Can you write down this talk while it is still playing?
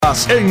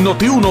Estás en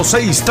Noti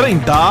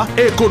 630,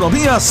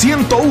 Economía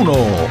 101,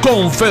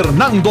 con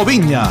Fernando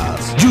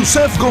Viñas,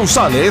 Yusef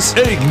González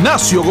e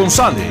Ignacio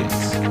González.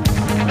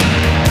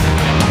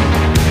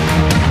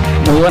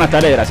 Muy buenas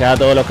tardes, gracias a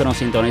todos los que nos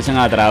sintonizan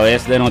a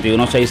través de Noti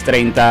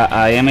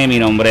 630 AM. Mi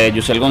nombre es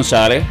Yusef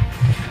González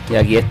y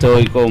aquí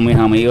estoy con mis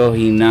amigos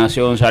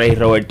Ignacio González y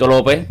Roberto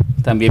López.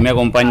 También me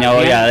acompaña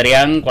hoy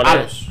Adrián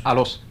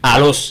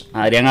Alos,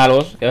 Adrián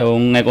Alos, que es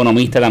un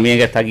economista también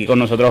que está aquí con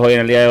nosotros hoy en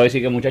el día de hoy.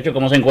 Así que, muchachos,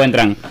 ¿cómo se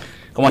encuentran?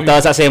 ¿Cómo ha estado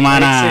esa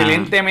semana?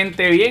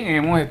 Excelentemente bien,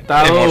 hemos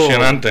estado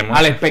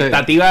a la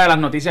expectativa de las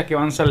noticias que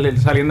van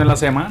saliendo en la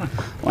semana.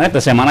 Bueno,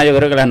 esta semana yo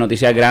creo que las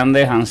noticias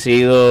grandes han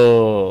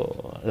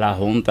sido la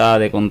Junta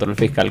de Control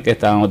Fiscal que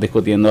estábamos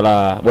discutiendo,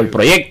 o el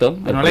proyecto.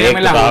 No le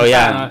llamen la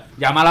Junta,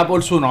 llámala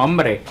por su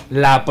nombre,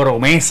 la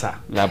promesa.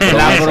 La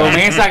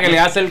promesa que le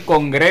hace el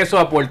Congreso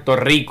a Puerto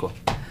Rico.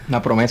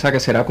 La promesa que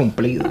será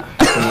cumplida.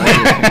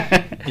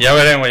 Ya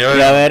veremos.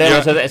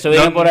 Eso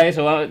viene por ahí.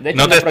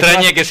 No te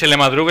extrañe que se le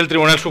madrugue el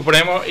Tribunal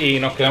Supremo y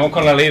nos quedemos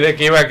con la ley de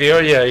quiebra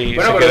criolla.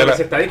 Bueno, pero lo que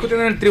se está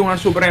discutiendo en el Tribunal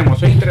Supremo,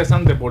 eso es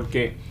interesante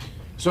porque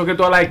eso que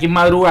toda la X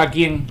madruga a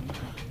quién.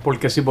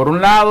 Porque si por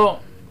un lado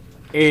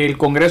el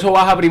Congreso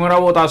baja primero a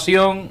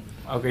votación,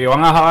 aunque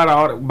van a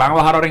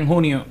bajar ahora en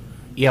junio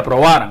y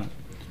aprobaran,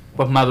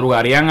 pues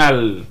madrugarían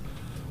al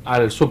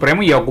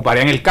Supremo y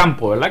ocuparían el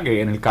campo, ¿verdad?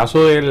 Que en el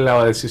caso de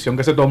la decisión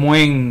que se tomó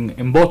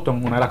en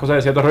Boston, una de las cosas que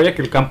decía Torreyes es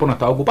que el campo no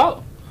estaba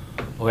ocupado.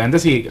 Obviamente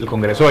si el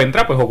Congreso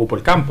entra, pues ocupa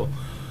el campo.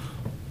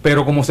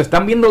 Pero como se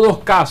están viendo dos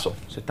casos,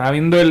 se está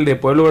viendo el de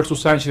Pueblo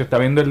versus Sánchez, se está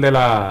viendo el de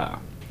la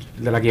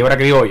quiebra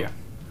criolla.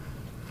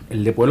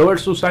 El de Pueblo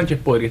versus Sánchez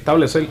podría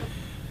establecer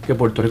que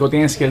Puerto Rico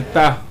tiene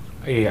cierta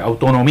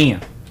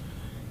autonomía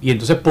y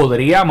entonces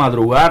podría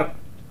madrugar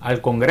al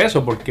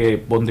Congreso porque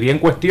pondría en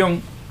cuestión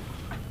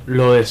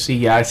lo de si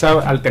ya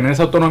al tener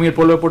esa autonomía el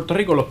pueblo de Puerto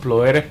Rico, los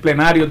poderes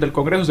plenarios del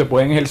Congreso se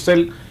pueden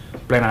ejercer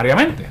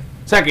plenariamente.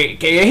 O sea, que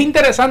es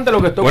interesante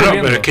lo que está ocurriendo.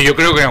 Bueno, pero es que yo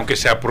creo que aunque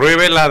se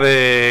apruebe la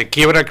de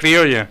quiebra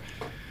criolla,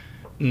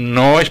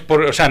 no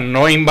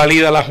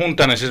invalida la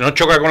Junta, no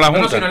choca con la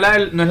Junta. No, si no es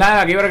la de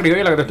la quiebra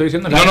criolla la que te estoy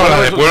diciendo. No,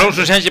 la de Pueblo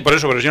versus Sánchez, por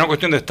eso, pero es una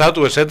cuestión de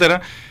estatus,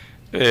 etcétera.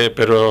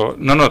 Pero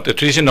te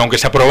estoy diciendo, aunque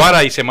se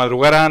aprobara y se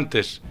madrugara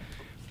antes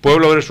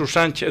Pueblo versus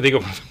Sánchez,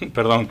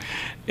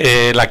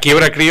 la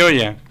quiebra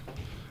criolla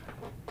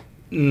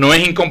no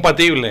es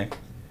incompatible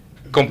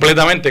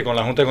completamente con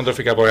la Junta de Control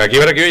Fiscal, porque la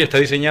quiebra criolla está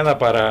diseñada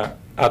para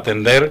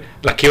atender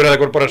las quiebras de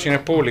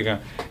corporaciones públicas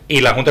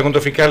y la Junta de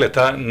Control Fiscal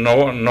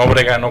no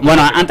brega.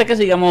 Bueno, antes que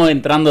sigamos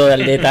entrando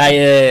al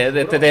detalle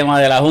de este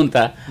tema de la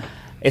Junta,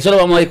 eso lo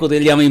vamos a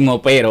discutir ya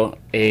mismo, pero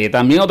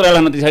también otra de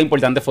las noticias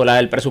importantes fue la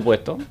del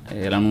presupuesto,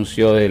 el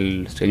anuncio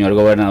del señor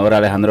gobernador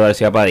Alejandro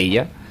García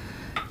Padilla,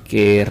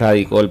 que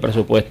radicó el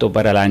presupuesto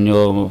para el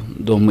año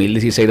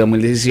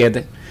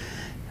 2016-2017.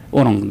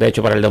 Bueno, de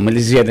hecho para el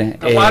 2017.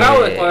 ¿Está cuadrado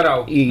o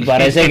descuadrado? Y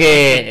parece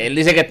que él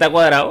dice que está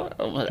cuadrado.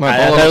 Bueno,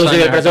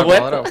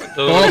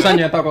 todos los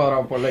años está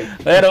cuadrado por ley.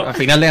 Pero a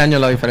final de año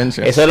la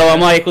diferencia. Eso lo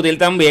vamos a discutir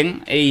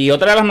también. Y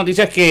otra de las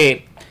noticias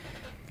que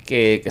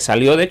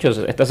salió, de hecho,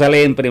 esta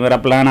sale en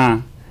primera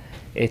plana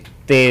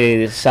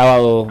este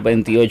sábado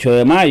 28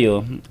 de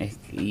mayo.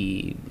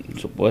 Y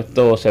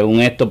supuesto,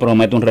 según esto,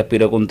 promete un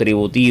respiro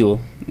contributivo.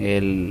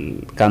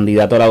 El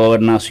candidato a la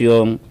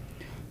gobernación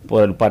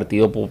por el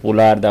Partido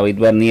Popular, David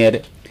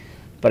Bernier,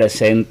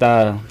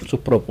 presenta sus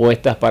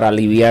propuestas para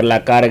aliviar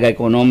la carga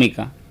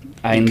económica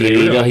a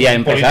individuos y a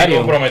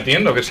empresarios.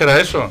 Prometiendo, ¿qué será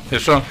eso? Yo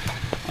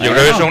creo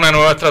que eso es una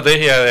nueva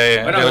estrategia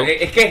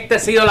es que esta ha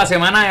sido la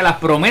semana de las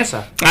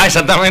promesas.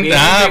 Exactamente.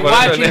 Vienen de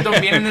Washington,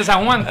 vienen de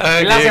San Juan.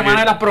 Es la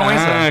semana de las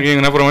promesas. Aquí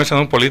una promesa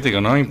de un político,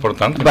 ¿no?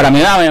 Importante. Para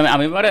mí,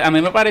 a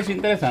mí me parece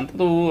interesante.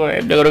 Yo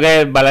creo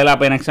que vale la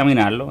pena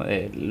examinarlo.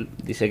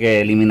 Dice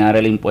que eliminar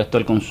el impuesto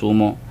al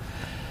consumo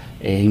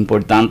es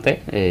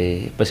importante,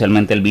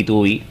 especialmente el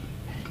B2B,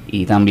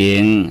 y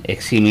también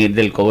eximir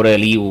del cobro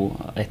del IVU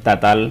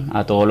estatal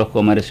a todos los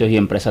comercios y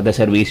empresas de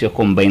servicios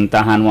con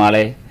ventas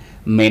anuales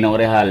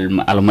menores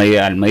al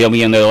medio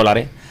millón de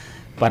dólares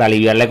para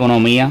aliviar la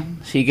economía.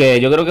 Así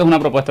que yo creo que es una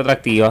propuesta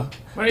atractiva.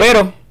 Bueno,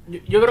 pero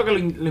yo creo que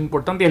lo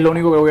importante, y es lo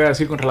único que voy a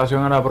decir con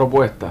relación a la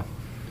propuesta,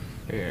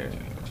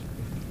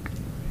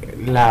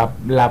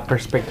 la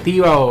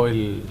perspectiva o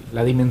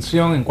la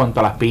dimensión en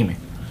cuanto a las pymes.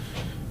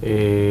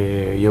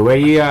 Yo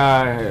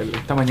veía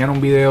esta mañana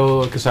un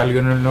video que salió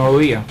en el Nuevo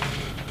Día,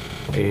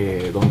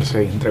 donde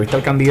se entrevista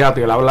al candidato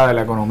y él habla de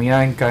la economía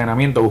de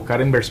encadenamiento,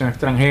 buscar inversión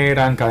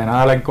extranjera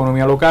encadenada a la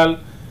economía local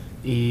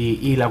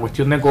y la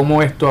cuestión de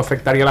cómo esto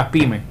afectaría a las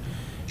pymes.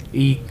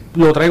 Y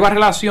lo traigo a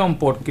relación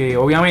porque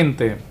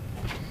obviamente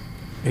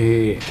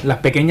las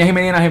pequeñas y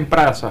medianas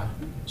empresas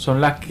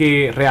son las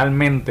que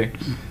realmente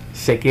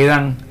se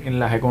quedan en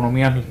las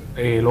economías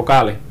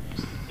locales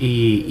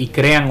y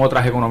crean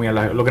otras economías.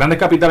 Los grandes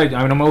capitales, a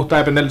mí no me gusta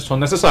depender, son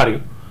necesarios,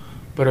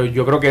 pero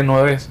yo creo que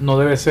no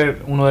debe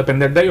ser uno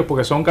depender de ellos,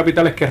 porque son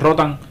capitales que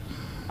rotan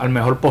al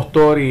mejor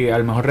postor y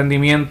al mejor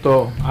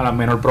rendimiento, a la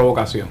menor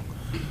provocación.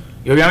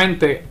 Y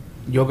obviamente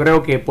yo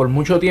creo que por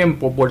mucho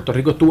tiempo Puerto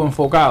Rico estuvo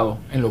enfocado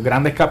en los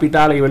grandes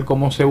capitales y ver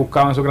cómo se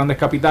buscaban esos grandes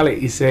capitales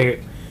y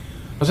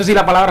no sé si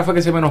la palabra fue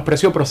que se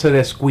menospreció, pero se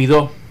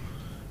descuidó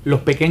los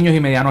pequeños y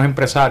medianos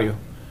empresarios,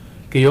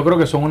 que yo creo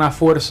que son una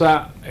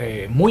fuerza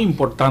muy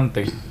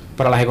importante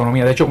para las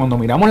economías. De hecho, cuando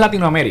miramos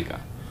Latinoamérica,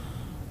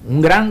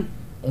 un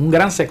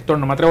gran sector,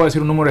 no me atrevo a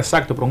decir un número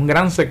exacto, pero un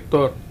gran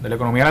sector de la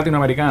economía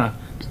latinoamericana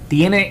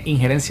tiene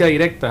injerencia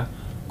directa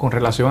con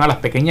relación a las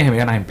pequeñas y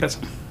medianas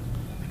empresas.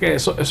 Que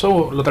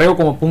eso lo traigo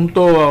como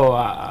punto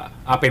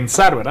a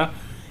pensar, ¿verdad?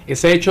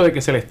 Ese hecho de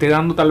que se le esté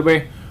dando tal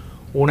vez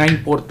una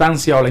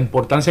importancia o la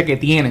importancia que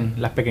tienen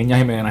las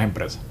pequeñas y medianas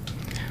empresas.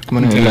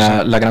 Bueno,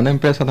 la grandes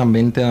empresas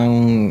también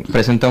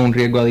presentan un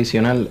riesgo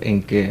adicional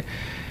en que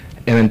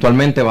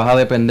eventualmente vas a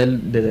depender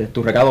de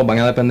tus recados, van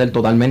a depender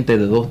totalmente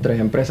de 2 o 3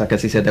 empresas, que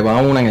si se te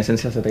va una, en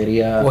esencia se te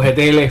iría...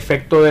 Cógete el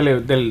efecto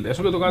del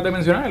eso que tú acabas de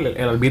mencionar,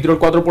 el arbitrio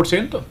del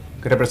 4%,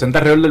 que representa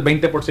alrededor del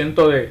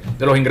 20%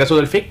 de los ingresos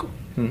del fisco.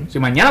 Si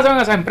mañana se van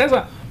a esas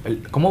empresas,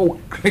 ¿cómo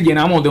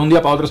llenamos de un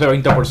día para otro ese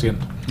 20%?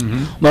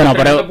 Bueno,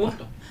 pero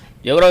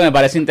yo creo que me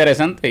parece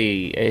interesante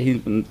y es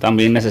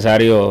también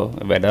necesario,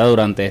 ¿verdad?,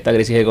 durante esta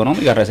crisis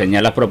económica,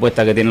 reseñar las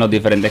propuestas que tienen los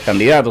diferentes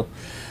candidatos.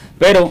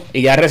 Pero,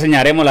 y ya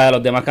reseñaremos la de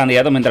los demás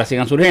candidatos mientras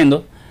sigan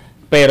surgiendo,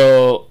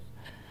 pero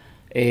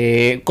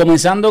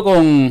comenzando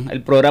con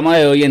el programa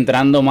de hoy,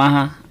 entrando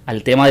más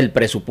al tema del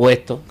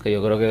presupuesto, que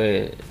yo creo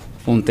que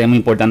fue un tema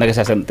importante que se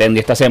atendió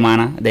esta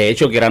semana. De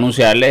hecho, quiero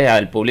anunciarles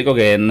al público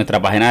que en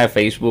nuestra página de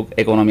Facebook,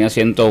 Economía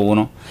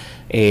 101,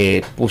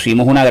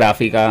 pusimos una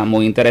gráfica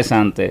muy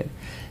interesante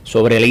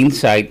sobre el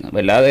insight,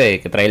 ¿verdad?,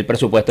 que trae el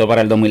presupuesto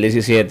para el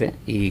 2017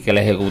 y que el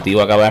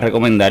Ejecutivo acaba de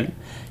recomendar.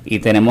 Y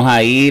tenemos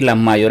ahí los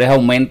mayores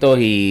aumentos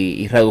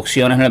y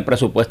reducciones en el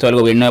presupuesto del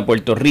gobierno de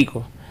Puerto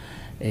Rico.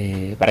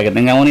 Para que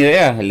tengan una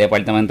idea, el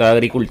Departamento de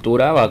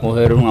Agricultura va a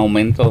coger un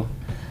aumento,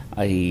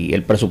 y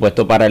el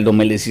presupuesto para el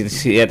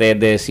 2017 es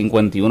de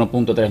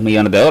 51.3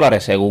 millones de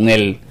dólares, según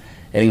el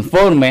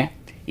informe.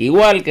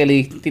 Igual que el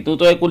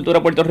Instituto de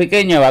Cultura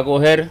puertorriqueño va a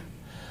coger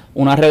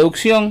una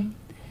reducción,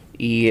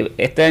 y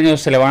este año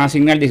se le van a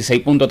asignar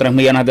 16.3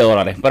 millones de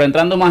dólares. Pero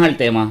entrando más al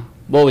tema,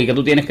 Bobby, ¿qué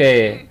tú tienes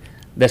que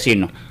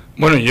decirnos?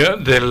 Bueno, yo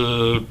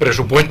del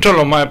presupuesto,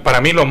 para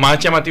mí lo más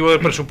llamativo del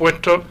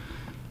presupuesto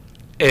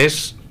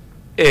es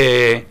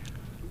que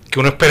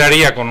uno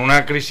esperaría con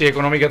una crisis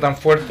económica tan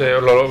fuerte,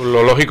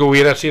 lo lógico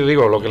hubiera sido,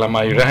 lo que la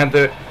mayoría de la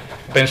gente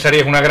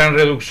pensaría es una gran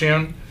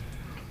reducción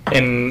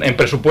en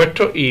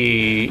presupuesto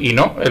y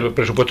no, el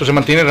presupuesto se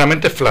mantiene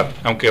realmente flat,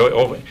 aunque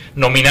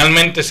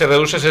nominalmente se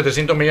reduce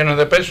 700 millones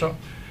de pesos,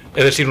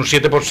 es decir, un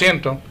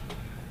 7%,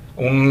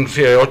 un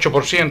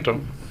 8%,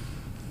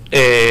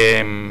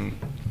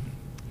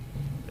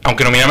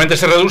 aunque nominalmente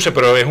se reduce,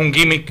 pero es un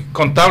gimmick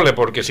contable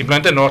porque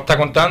simplemente no está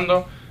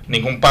contando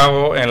ningún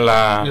pago en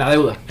la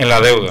deuda.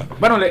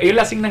 Bueno, ellos le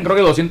asignan creo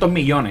que 200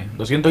 millones,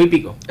 200 y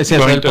pico. Ese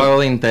es el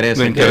pago de interés,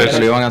 que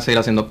lo iban a seguir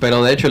haciendo.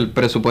 Pero de hecho el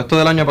presupuesto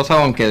del año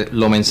pasado, aunque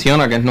lo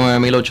menciona que es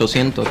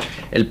 9.800,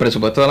 el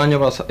presupuesto del año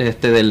pasado,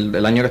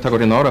 del año que está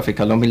corriendo ahora,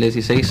 fiscal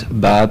 2016,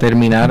 va a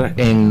terminar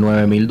en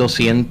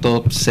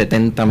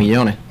 9.270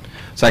 millones.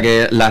 O sea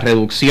que la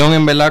reducción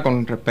en verdad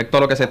con respecto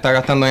a lo que se está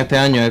gastando en este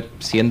año es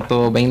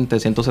 120,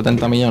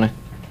 170 millones.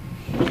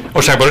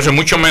 O sea, por eso es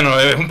mucho menos,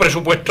 es un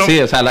presupuesto... Sí,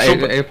 o sea,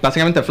 es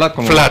básicamente flat.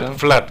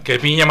 Flat, que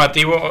es bien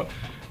llamativo.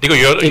 Digo,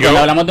 y cuando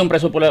hablamos de un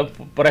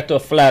presupuesto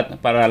flat,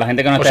 para la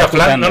gente que no está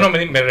escuchando...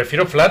 me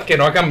refiero flat, que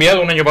no ha cambiado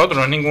de un año para otro,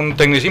 no es ningún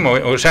tecnicismo.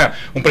 O sea,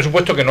 un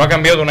presupuesto que no ha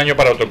cambiado de un año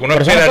para otro. Que uno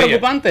pero eso es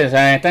preocupante, o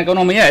sea, en esta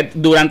economía,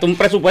 durante un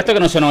presupuesto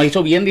que se nos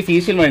hizo bien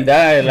difícil,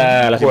 ¿verdad?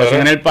 La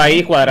situación en el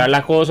país, cuadrar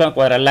las cosas,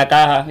 cuadrar la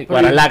caja, y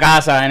cuadrar la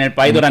casa en el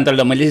país durante el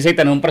 2016,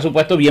 tener un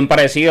presupuesto bien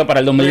parecido para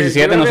el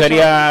 2017 no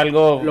sería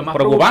algo lo más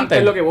preocupante.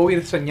 Es lo que Bobby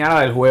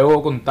señala del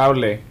juego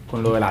contable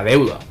con lo de la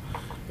deuda.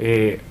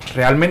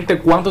 Realmente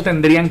cuánto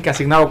tendrían que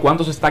asignar o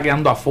cuánto se está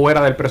quedando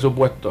afuera del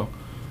presupuesto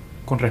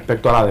con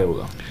respecto a la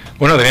deuda.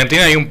 Bueno, Adrián,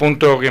 tiene ahí un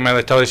punto que me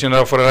estaba diciendo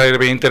afuera del aire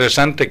bien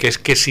interesante, que es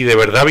que si de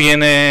verdad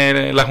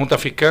viene la Junta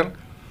Fiscal,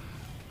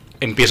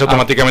 empieza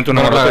automáticamente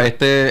una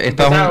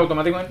moratoria.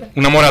 Automáticamente?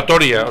 Una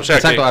moratoria, o sea.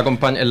 Exacto,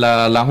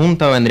 la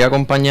Junta vendría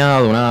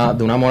acompañada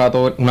de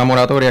una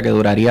moratoria que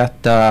duraría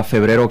hasta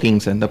febrero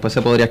 15. Después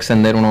se podría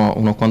extender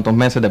unos cuantos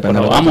meses,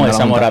 dependiendo de la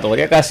esa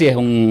moratoria casi es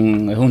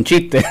un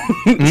chiste.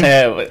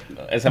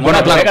 Esa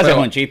moratoria casi es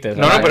un chiste.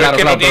 No, pero es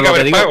que no tiene que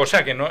haber pago, o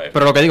sea que no.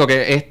 Pero lo que digo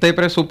que este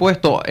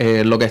presupuesto,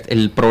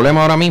 el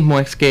problema ahora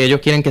mismo es que ellos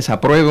quieren que se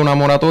apruebe una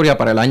moratoria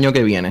para el año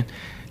que viene.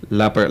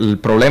 El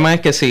problema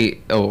es que es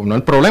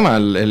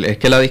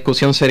que la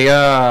discusión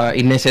sería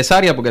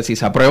innecesaria, porque si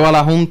se aprueba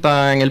la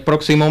Junta en el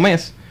próximo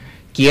mes,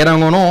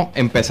 quieran o no,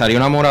 empezaría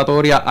una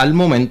moratoria al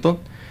momento,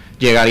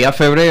 llegaría a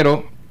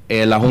febrero,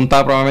 la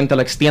Junta probablemente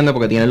la extiende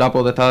porque tiene la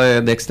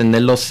potestad de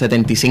extender los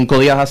 75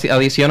 días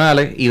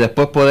adicionales y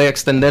después puede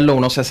extenderlo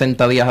unos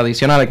 60 días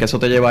adicionales, que eso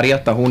te llevaría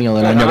hasta junio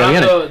del año que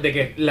viene. De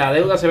que la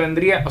deuda se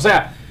vendría, o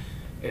sea,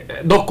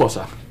 dos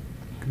cosas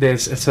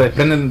se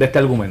desprenden de este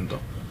argumento.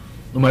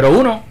 Número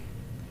uno,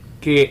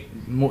 que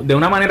de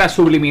una manera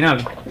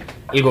subliminal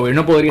el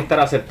gobierno podría estar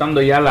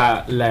aceptando ya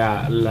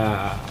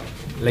la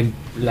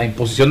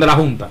imposición de la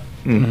Junta.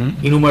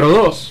 Y número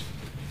 2,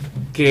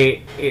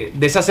 que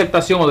de esa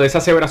aceptación o de esa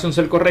aseveración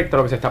ser correcta,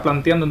 lo que se está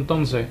planteando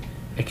entonces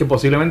es que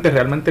posiblemente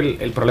realmente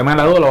el problema de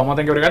la deuda lo vamos a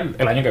tener que bregar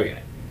el año que viene.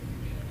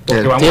 Sí,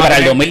 para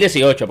el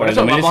 2018, para el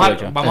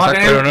 2018. Vamos a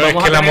tener, pero no es que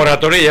la tener,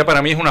 moratoria ya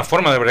para mí es una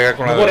forma de bregar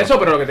con la deuda. Por eso,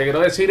 pero lo que te quiero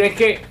decir es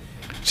que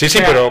sí,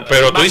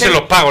 pero tú dices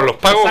los pagos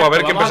exacto, va a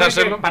haber que empezar a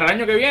hacer. Para el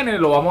año que viene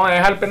lo vamos a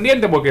dejar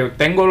pendiente porque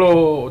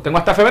tengo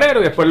hasta febrero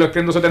y después lo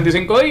extiendo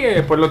 75 días y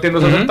después lo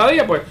extiendo 60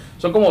 días, pues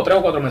son como 3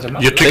 o 4 meses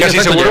más. Yo estoy casi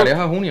seguro,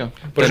 a junio.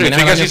 Por eso yo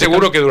estoy casi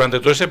seguro que durante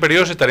todo ese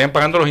periodo se estarían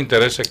pagando los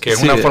intereses, que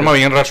es una forma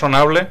bien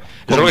razonable.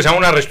 Eso es lo que se llama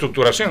una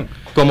reestructuración.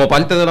 Como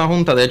parte de la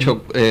Junta, de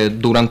hecho,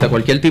 durante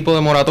cualquier tipo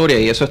de moratoria,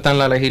 y eso está en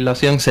la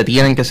legislación, se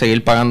tienen que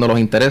seguir pagando los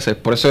intereses.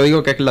 Por eso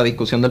digo que la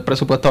discusión del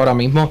presupuesto ahora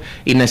mismo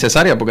es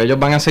innecesaria, porque ellos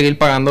van a seguir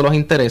pagando los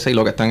intereses y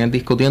lo que están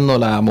discutiendo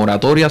la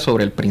moratoria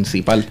sobre el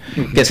principal,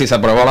 que si se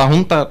aprueba la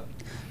Junta.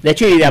 De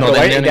hecho, y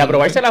de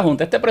aprobarse la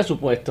Junta este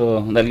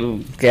presupuesto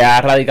que ha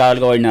radicado el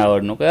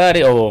gobernador, no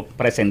quedaría, o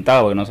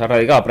presentado, porque no se ha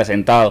radicado,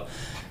 presentado,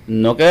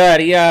 no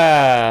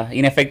quedaría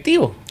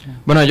inefectivo.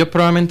 Bueno, ellos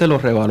probablemente lo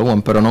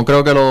reevalúan, pero no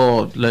creo que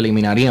lo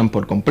eliminarían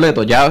por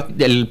completo. Ya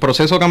el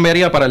proceso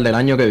cambiaría para el del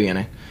año que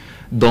viene,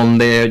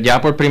 donde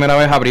ya por primera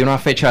vez habría una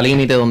fecha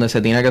límite donde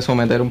se tiene que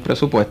someter un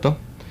presupuesto.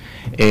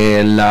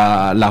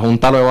 La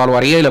Junta lo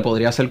evaluaría y le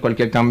podría hacer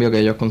cualquier cambio que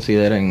ellos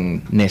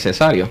consideren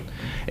necesario.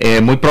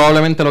 Muy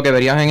probablemente lo que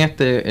verías en yo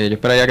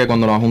esperaría que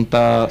cuando la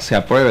Junta se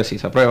apruebe, si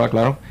se aprueba,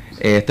 claro,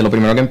 lo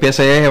primero que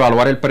empiece es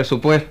evaluar el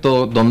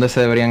presupuesto, dónde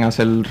se deberían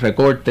hacer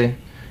recortes,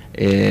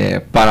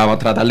 para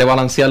tratar de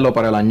balancearlo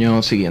para el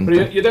año siguiente.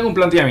 Pero yo tengo un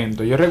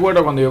planteamiento. Yo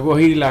recuerdo cuando yo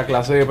cogí la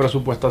clase de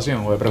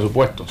presupuestación, o de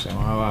presupuesto, se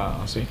llamaba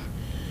así,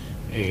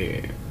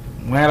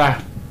 una de las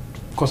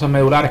cosas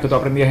medulares que tú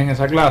aprendías en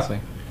esa clase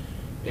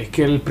es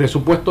que el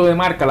presupuesto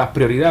demarca las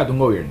prioridades de un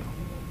gobierno.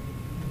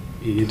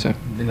 Y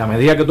en la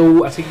medida que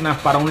tú asignas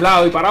para un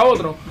lado y para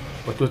otro,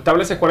 pues tú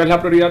estableces cuál es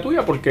la prioridad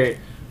tuya, porque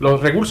los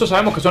recursos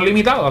sabemos que son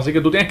limitados, así que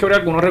tú tienes que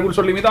ver con unos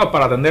recursos limitados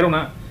para atender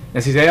una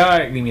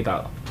necesidad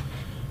limitada.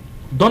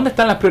 ¿Dónde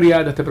están las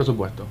prioridades de este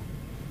presupuesto?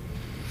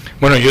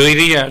 Bueno, yo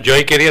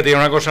ahí quería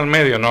tirar una cosa al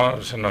medio,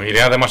 no se nos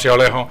iría demasiado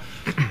lejos,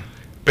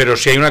 pero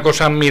si hay una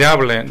cosa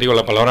admirable, digo,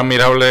 la palabra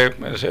admirable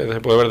se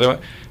puede ver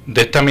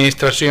de esta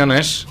administración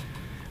es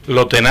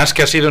lo tenaz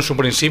que ha sido en su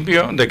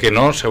principio de que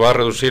no se va a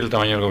reducir el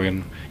tamaño del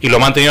gobierno. Y lo ha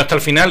mantenido hasta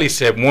el final y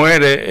se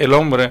muere el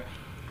hombre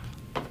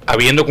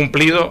habiendo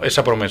cumplido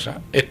esa promesa.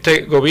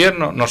 Este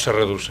gobierno no se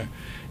reduce.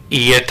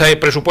 Y este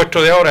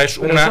presupuesto de ahora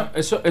es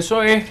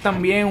Eso es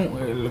también,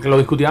 lo que lo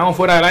discutíamos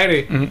fuera del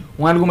aire,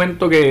 un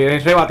argumento que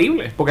es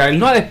rebatible, porque él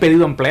no ha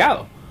despedido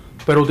empleados,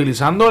 pero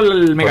utilizando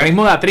el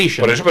mecanismo de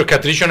attrition. Por eso, porque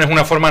attrition es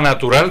una forma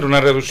natural de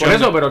una reducción. Por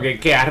eso, pero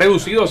que ha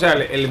reducido, o sea,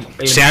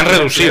 se han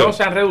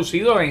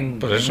reducido en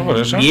por eso.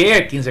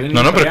 10, 15 mil.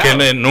 No, pero es que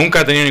él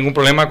nunca ha tenido ningún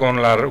problema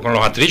con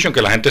los attrition,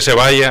 que la gente se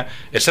vaya.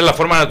 Esa es la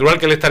forma natural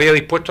que él estaría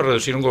dispuesto a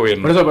reducir un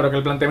gobierno. Por eso, pero que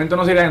el planteamiento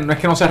no es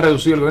que no se ha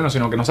reducido el gobierno,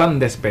 sino que no se han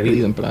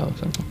despedido empleados.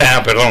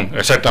 Perdón,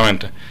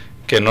 exactamente.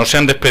 Que no se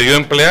han despedido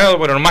empleados,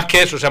 pero no más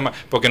que eso, o sea,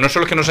 porque no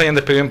solo es que no se hayan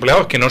despedido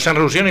empleados, es que no se han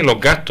reducido ni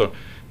los gastos.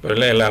 Pero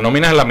la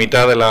nómina es la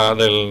mitad de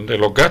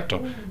los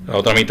gastos. La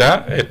otra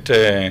mitad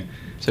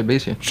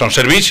son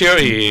servicios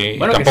y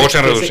tampoco se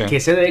han reducido. Que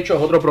ese de hecho es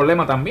otro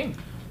problema también.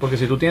 Porque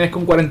si tú tienes que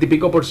un 40 y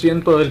pico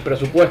 % del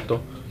presupuesto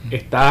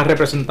está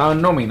representado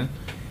en nómina,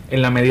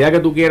 en la medida que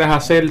tú quieras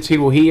hacer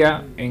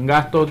cirugía en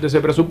gastos de ese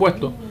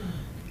presupuesto,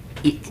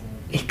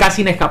 es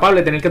casi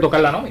inescapable tener que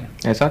tocar la nómina.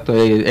 Exacto,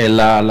 y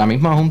la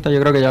misma Junta yo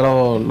creo que ya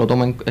lo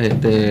toma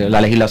la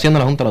legislación de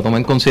la Junta lo toma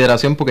en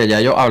consideración, porque ya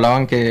ellos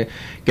hablaban que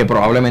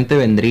probablemente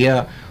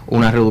vendría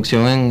una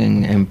reducción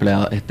en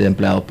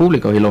empleados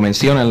públicos, y lo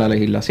menciona en la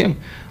legislación.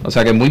 O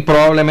sea que muy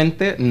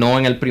probablemente, no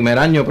en el primer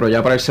año, pero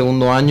ya para el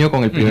segundo año,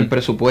 con el primer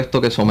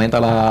presupuesto que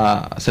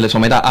se le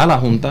someta a la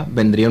Junta,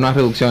 vendría una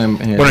reducción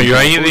en bueno, yo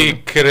ahí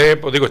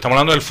discrepo, estamos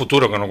hablando del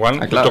futuro, con lo cual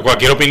claro,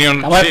 cualquier opinión...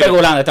 Estamos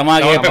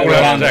especulando,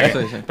 especulando.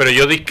 Pero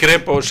yo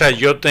discrepo, o sea,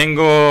 yo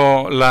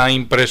tengo la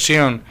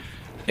impresión...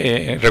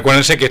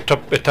 recuérdense que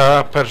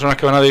estas personas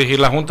que van a dirigir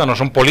la Junta no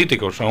son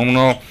políticos, son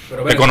unos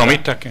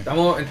economistas.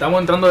 Estamos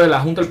entrando de la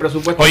Junta al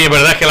presupuesto. Oye,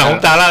 verdad es que la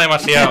Junta habla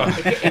demasiado.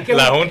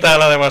 La Junta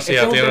habla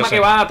demasiado. Es un tema que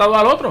va atado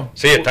al otro.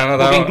 Sí, está atado.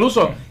 Porque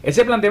incluso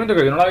ese planteamiento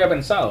que yo no lo había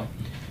pensado,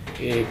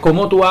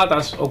 cómo tú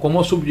atas o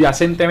cómo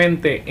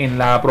subyacentemente en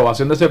la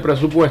aprobación de ese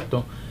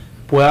presupuesto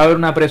puede haber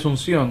una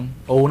presunción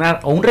o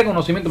un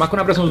reconocimiento, más que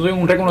una presunción,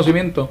 un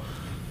reconocimiento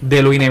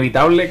de lo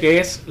inevitable que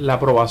es la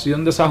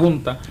aprobación de esa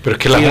Junta. Pero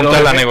es que la Junta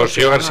la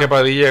negoció García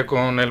Padilla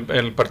con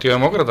el Partido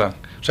Demócrata.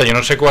 O sea, yo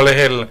no sé cuál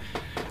es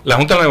la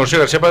Junta la negoció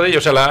García Padilla.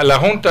 O sea, la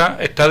Junta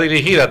está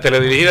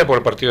teledirigida por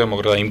el Partido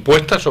Demócrata,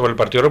 impuesta sobre el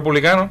Partido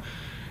Republicano,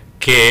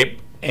 que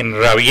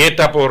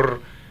enrabieta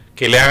por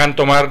que le hagan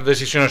tomar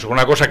decisiones sobre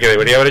una cosa que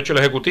debería haber hecho el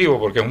Ejecutivo,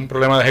 porque es un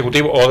problema de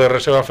Ejecutivo o de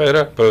Reserva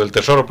Federal, pero del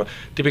Tesoro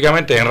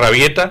típicamente,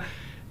 enrabieta,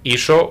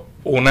 hizo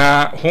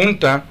una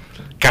Junta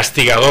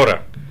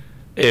castigadora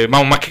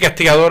vamos, más que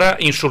castigadora,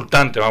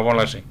 insultante, vamos a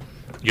ponerlo así.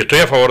 Yo estoy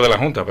a favor de la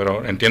Junta,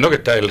 pero entiendo que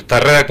está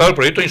redactado el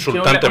proyecto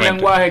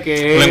insultantemente.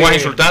 Un lenguaje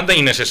insultante e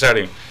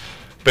innecesario.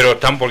 Pero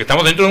porque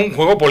estamos dentro de un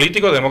juego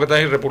político de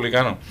demócratas y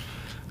republicanos.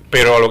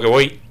 Pero a lo que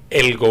voy,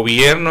 el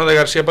gobierno de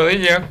García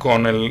Padilla,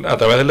 a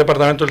través del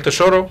Departamento del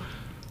Tesoro,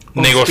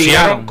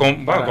 negociaron,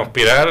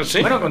 conspirar, sí.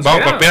 Bueno,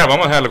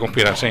 vamos a dejarlo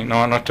conspirar, sí.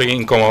 No estoy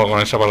incómodo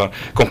con esa palabra.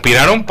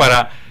 Conspiraron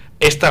para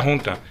esta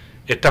Junta.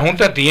 Esta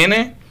Junta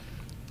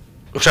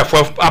fue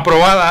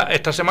aprobada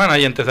esta semana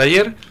y antes de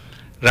ayer,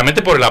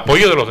 realmente por el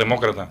apoyo de los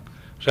demócratas.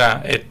 O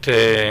sea,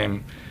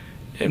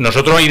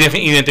 nosotros hemos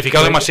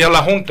identificado demasiado la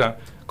Junta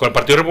con el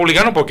Partido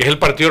Republicano, porque es el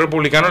Partido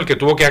Republicano el que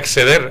tuvo que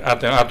acceder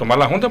a tomar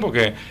la Junta,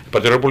 porque el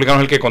Partido Republicano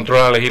es el que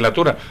controla la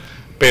legislatura.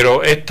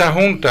 Pero esta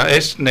Junta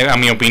a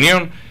mi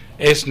opinión,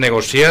 es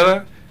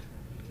negociada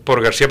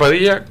por García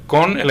Padilla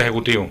con el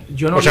Ejecutivo,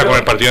 con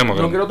el Partido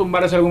Demócrata. No quiero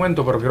tumbar ese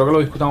argumento, pero creo que lo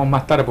discutamos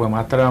más tarde, porque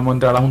más tarde vamos a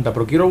entrar a la Junta,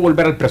 pero quiero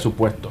volver al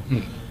presupuesto.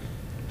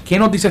 ¿Qué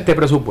nos dice este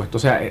presupuesto? O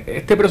sea,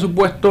 este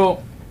presupuesto,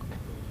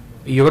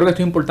 y yo creo que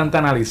esto es importante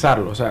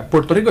analizarlo, o sea,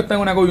 Puerto Rico está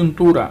en una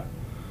coyuntura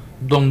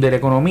donde la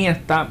economía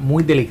está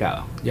muy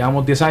delicada.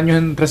 Llevamos 10 años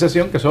en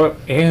recesión, que eso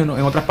es, en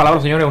otras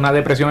palabras, señores, una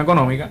depresión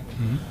económica.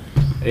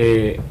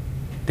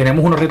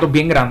 Tenemos unos retos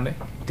bien grandes,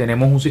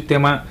 tenemos un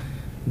sistema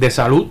de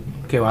salud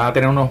que va a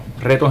tener unos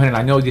retos en el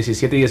año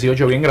 17 y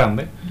 18 bien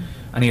grandes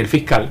a nivel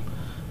fiscal.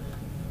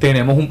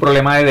 Tenemos un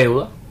problema de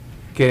deuda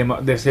que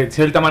de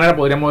cierta manera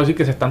podríamos decir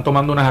que se están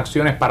tomando unas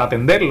acciones para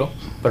atenderlo,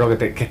 pero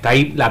que está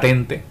ahí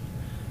latente.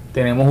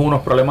 Tenemos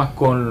unos problemas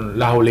con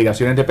las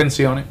obligaciones de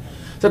pensiones.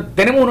 O sea,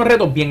 tenemos unos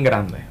retos bien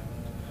grandes.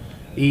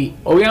 Y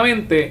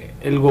obviamente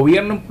el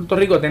gobierno en Puerto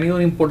Rico ha tenido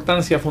una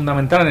importancia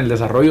fundamental en el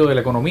desarrollo de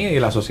la economía y de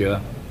la sociedad.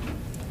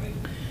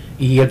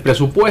 Y el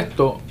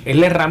presupuesto es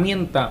la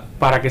herramienta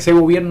para que ese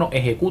gobierno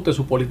ejecute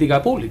su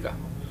política pública.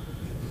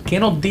 ¿Qué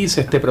nos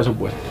dice este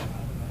presupuesto?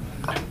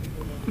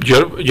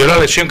 Yo la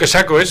lección que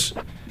saco es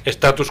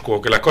status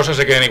quo, que las cosas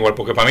se queden igual,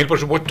 porque para mí el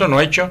presupuesto no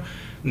ha hecho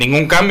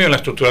ningún cambio en la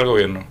estructura del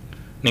gobierno.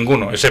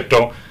 Ninguno,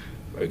 excepto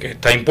que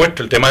está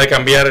impuesto el tema de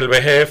cambiar el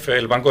BGF,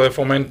 el Banco de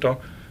Fomento,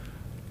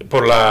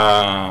 por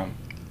la...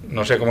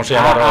 no sé cómo se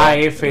llama. La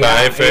AF,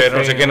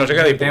 no sé qué,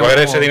 y coger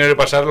ese dinero y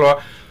pasarlo a...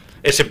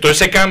 Excepto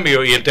ese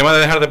cambio y el tema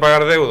de dejar de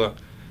pagar deuda,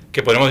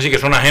 que podemos decir que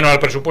son ajenos al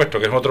presupuesto,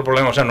 que es otro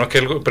problema. O sea, no es que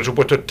el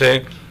presupuesto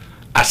esté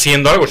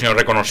haciendo algo, sino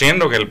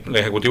reconociendo que el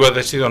Ejecutivo ha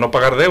decidido no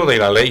pagar deuda y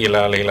la ley y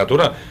la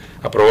legislatura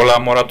aprobó la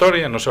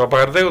moratoria, no se va a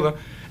pagar deuda.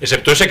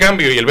 Excepto ese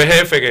cambio y el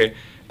BGF, que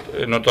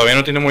todavía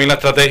no tiene muy bien la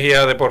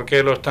estrategia de por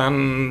qué lo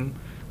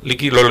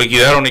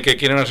liquidaron y qué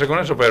quieren hacer con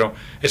eso, pero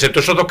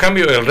excepto esos dos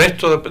cambios, el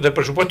resto del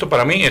presupuesto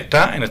para mí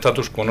está en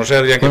status quo. No sé,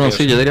 Adrián, ¿qué piensas?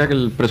 Sí, yo diría que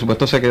el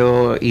presupuesto se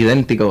quedó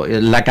idéntico.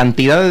 La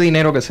cantidad de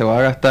dinero que se va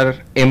a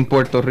gastar en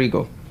Puerto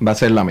Rico va a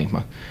ser la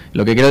misma.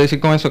 Lo que quiero decir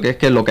con eso es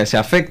que lo que se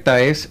afecta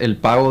es el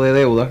pago de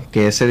deuda,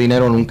 que ese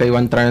dinero nunca iba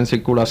a entrar en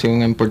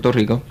circulación en Puerto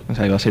Rico, o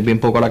sea, iba a ser bien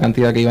poco la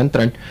cantidad que iba a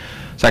entrar.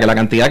 O sea, que la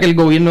cantidad que el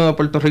gobierno de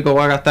Puerto Rico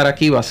va a gastar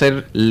aquí va a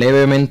ser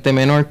levemente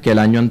menor que el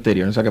año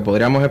anterior. O sea, que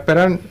podríamos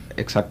esperar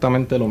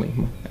exactamente lo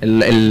mismo.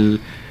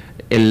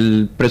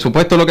 El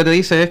presupuesto lo que te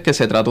dice es que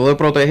se trató de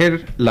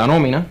proteger la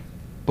nómina,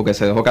 porque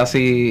se dejó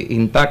casi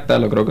intacta,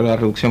 creo que la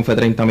reducción fue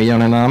 30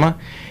 millones nada más,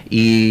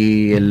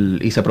 y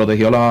se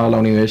protegió la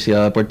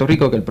Universidad de Puerto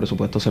Rico, que el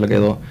presupuesto se le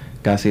quedó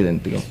casi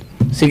idéntico.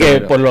 Así que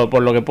por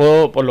lo que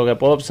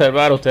puedo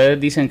observar, ustedes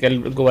dicen que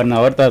el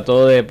gobernador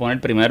trató de poner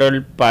primero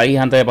el país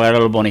antes de pagar a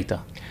los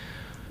bonistas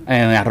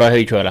en arroz de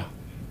habichuela.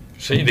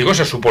 Sí,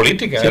 esa es su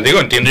política. Sí.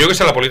 Entiendo yo que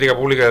esa es la política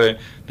pública de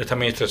esta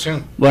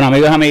administración. Bueno,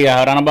 amigos y amigas,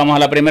 ahora nos vamos a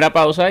la primera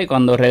pausa y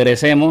cuando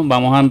regresemos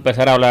vamos a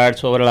empezar a hablar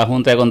sobre la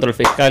Junta de Control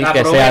Fiscal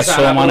que se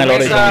asoma en el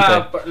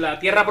horizonte. La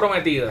tierra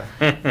prometida.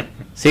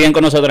 Siguen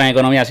con nosotros en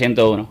Economía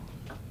 101.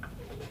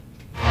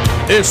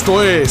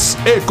 Esto es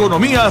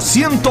Economía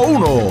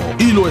 101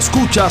 y lo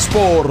escuchas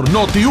por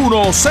Noti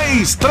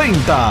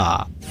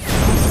 1630.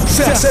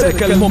 Se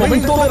acerca el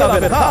momento de la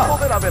verdad.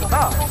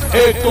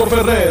 Héctor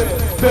Ferrer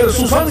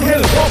versus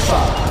Ángel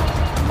Rosa.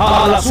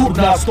 A las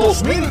urnas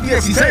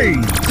 2016.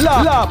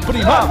 La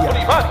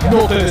primaria.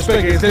 No te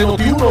despegues de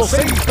Noti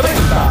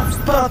 1630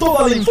 para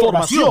toda la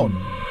información.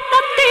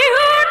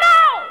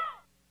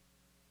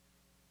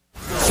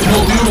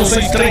 Noti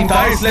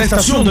 1630 es la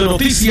estación de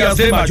noticias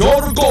de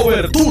mayor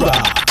cobertura.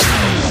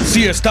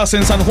 Si estás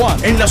en San Juan,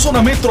 en la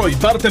zona metro y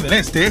parte del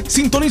este,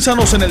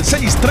 sintonízanos en el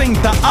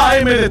 630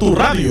 AM de tu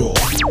radio.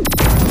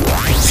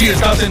 Si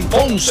estás en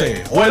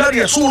Ponce o el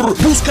área sur,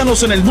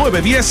 búscanos en el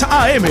 910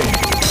 AM.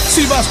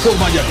 Si vas por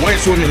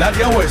Mayagüez o en el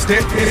área oeste,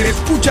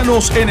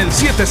 escúchanos en el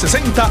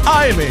 760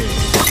 AM.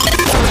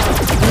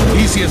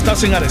 Y si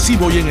estás en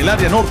Arecibo y en el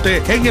área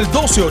norte, en el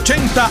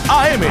 1280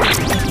 AM.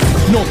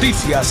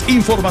 Noticias,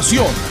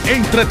 información,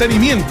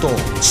 entretenimiento.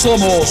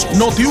 Somos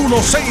Noti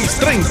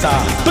 1630.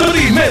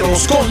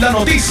 Primeros con la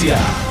noticia.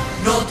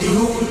 Noti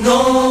 1.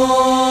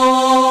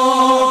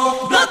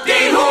 Noti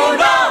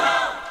 1.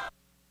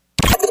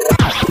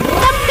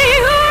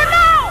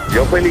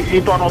 Yo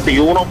felicito a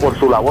Noti1 por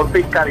su labor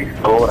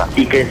fiscalizadora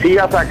y que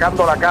siga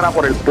sacando la cara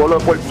por el pueblo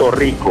de Puerto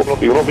Rico.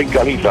 Noti1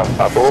 fiscaliza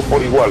a todos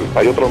por igual.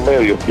 Hay otros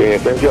medios que en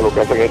esencia lo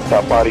que hacen es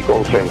tapar y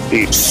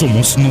consentir.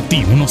 Somos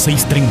Noti1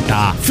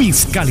 630,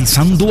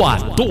 fiscalizando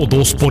a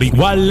todos por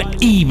igual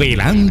y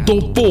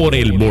velando por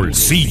el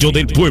bolsillo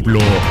del pueblo.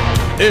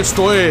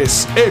 Esto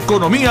es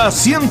Economía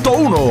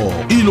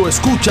 101 y lo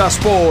escuchas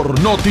por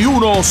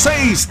Noti1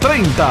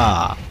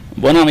 630.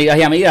 Bueno, amigas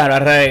y amigas, ahora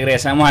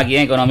regresamos aquí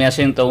en Economía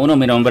 101.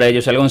 Mi nombre es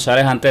José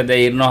González. Antes de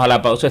irnos a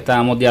la pausa,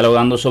 estábamos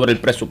dialogando sobre el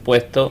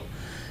presupuesto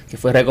que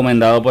fue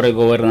recomendado por el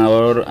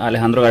gobernador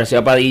Alejandro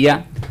García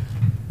Padilla.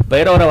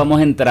 Pero ahora vamos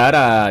a entrar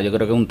a, yo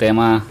creo que un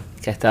tema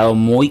que ha estado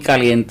muy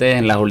caliente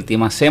en las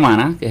últimas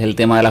semanas, que es el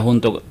tema de la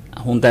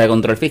Junta de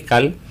Control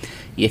Fiscal.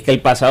 Y es que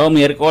el pasado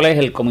miércoles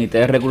el Comité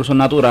de Recursos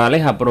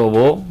Naturales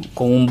aprobó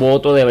con un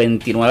voto de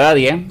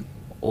 29-10,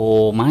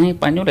 o más en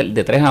español,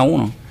 de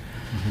 3-1,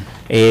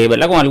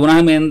 ¿verdad? Con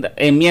algunas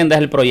enmiendas,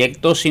 el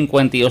proyecto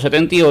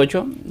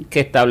 5278, que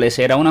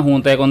establecerá una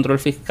Junta de Control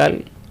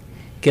Fiscal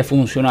que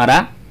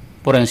funcionará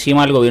por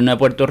encima del gobierno de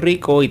Puerto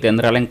Rico y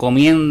tendrá la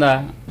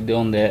encomienda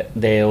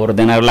de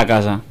ordenar la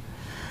casa.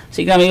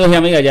 Así que, amigos y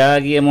amigas, ya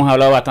aquí hemos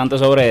hablado bastante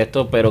sobre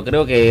esto, pero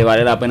creo que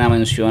vale la pena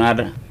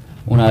mencionar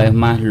una vez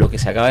más lo que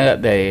se acaba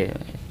de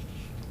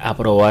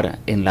aprobar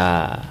en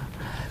la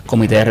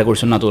Comité de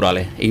Recursos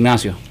Naturales.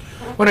 Ignacio.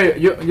 Bueno,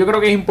 yo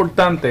creo que es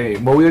importante.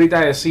 Bobby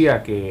ahorita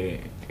decía que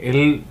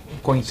él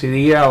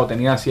coincidía o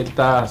tenía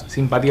cierta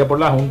simpatía por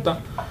la Junta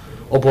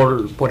o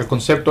por el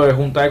concepto de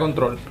Junta de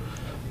Control,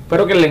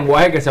 pero que el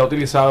lenguaje que se ha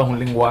utilizado es un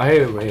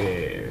lenguaje,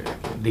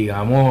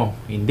 digamos,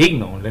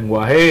 indigno, un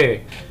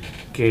lenguaje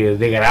que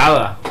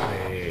degrada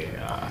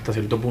hasta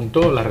cierto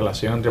punto la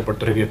relación entre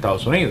Puerto Rico y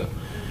Estados Unidos.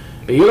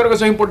 Y yo creo que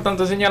eso es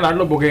importante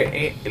señalarlo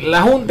porque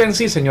la Junta en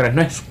sí, señores,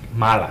 no es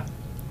mala.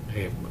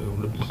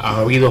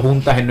 Ha habido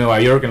juntas en Nueva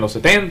York en los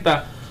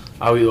 70,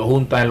 ha habido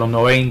juntas en los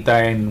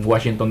 90 en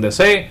Washington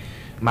DC,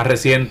 más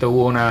reciente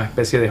hubo una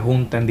especie de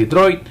junta en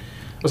Detroit.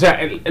 O sea,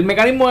 el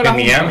mecanismo de la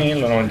Junta... En Miami,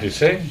 en los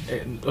 96.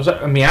 O sea,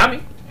 en Miami.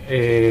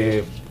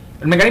 El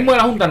mecanismo de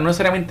la Junta no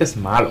necesariamente es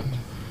malo.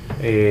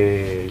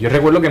 Yo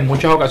recuerdo que en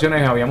muchas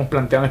ocasiones habíamos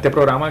planteado en este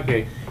programa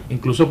que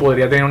incluso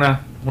podría tener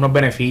unos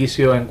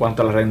beneficios en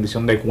cuanto a la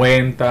rendición de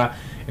cuentas,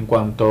 en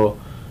cuanto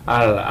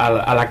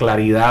a la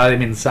claridad de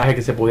mensaje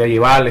que se podía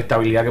llevar, la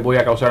estabilidad que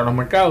podía causar en los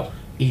mercados.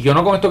 Y yo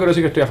no con esto quiero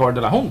decir que estoy a favor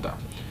de la Junta,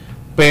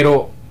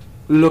 pero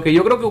lo que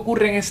yo creo que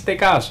ocurre en este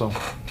caso,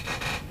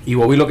 y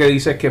Bobby lo que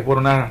dice es que es por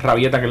una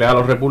rabieta que le da a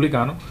los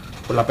republicanos,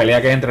 por la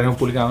pelea que hay entre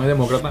republicanos y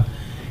demócratas,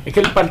 es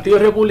que el Partido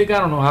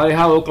Republicano nos ha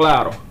dejado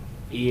claro,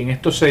 y en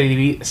esto se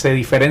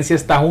diferencia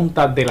esta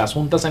Junta de las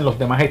juntas en los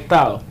demás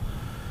estados,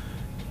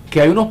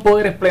 que hay unos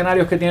poderes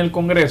plenarios que tiene el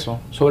Congreso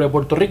sobre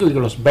Puerto Rico y que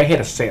los va a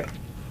ejercer,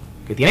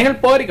 que tienen el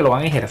poder y que lo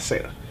van a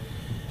ejercer.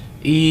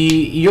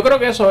 Y yo creo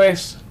que eso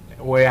es,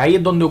 pues ahí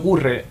es donde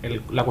ocurre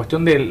la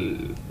cuestión de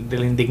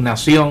la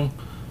indignación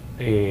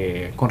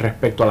con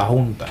respecto a la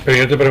Junta. Pero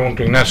yo te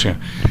pregunto, Ignacio,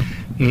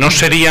 ¿no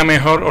sería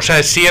mejor, o sea,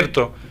 es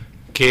cierto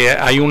que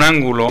hay un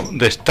ángulo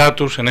de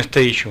estatus en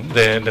este issue,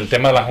 del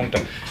tema de la Junta,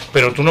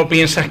 pero tú no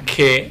piensas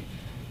que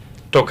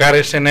tocar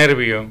ese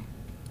nervio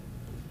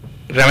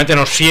realmente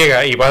nos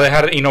ciega y va a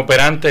dejar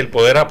inoperante el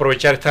poder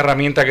aprovechar esta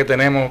herramienta que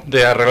tenemos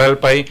de arreglar el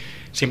país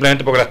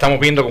simplemente porque la estamos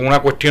viendo como una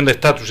cuestión de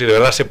estatus y de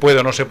verdad se puede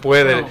o no se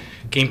puede,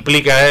 que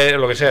implica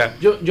lo que sea?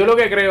 Yo lo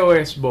que creo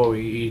es, Bobby,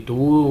 y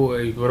tú,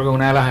 creo que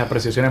una de las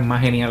apreciaciones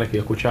más geniales que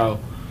yo he escuchado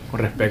con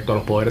respecto a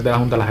los poderes de la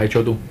Junta las has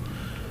hecho tú.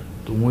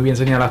 Tú muy bien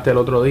señalaste el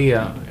otro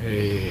día,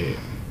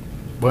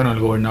 bueno, el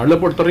gobernador de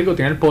Puerto Rico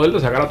tiene el poder de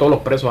sacar a todos los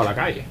presos a la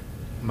calle.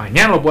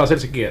 Mañana lo puede hacer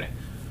si quiere.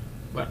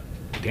 Bueno,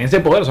 tiene ese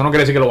poder, eso no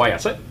quiere decir que lo vaya a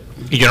hacer.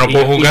 Y yo no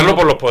puedo juzgarlo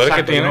por los poderes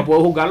que tiene. Yo no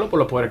puedo juzgarlo por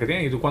los poderes que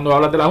tiene. Y tú cuando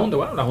hablas de la Junta,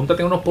 bueno, la Junta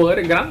tiene unos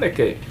poderes grandes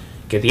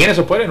que tiene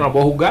esos poderes, no la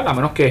puedo juzgar a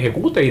menos que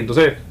ejecute y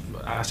entonces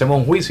hacemos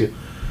un juicio.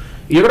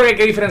 Y yo creo que hay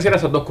que diferenciar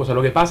esas dos cosas.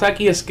 Lo que pasa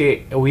aquí es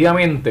que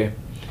obviamente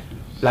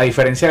la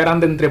diferencia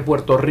grande entre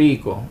Puerto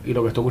Rico y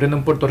lo que está ocurriendo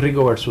en Puerto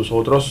Rico versus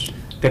otros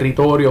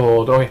territorios o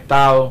otros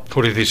estados,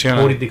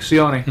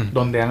 jurisdicciones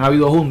donde han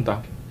habido juntas,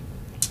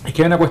 es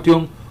que hay una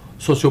cuestión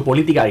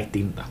sociopolítica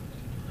distinta.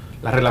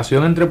 La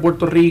relación entre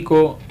Puerto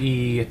Rico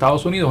y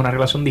Estados Unidos es una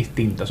relación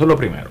distinta, eso es lo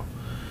primero.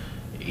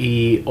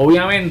 Y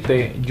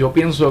obviamente yo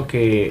pienso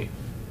que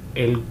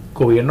el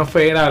gobierno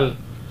federal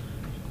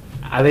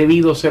ha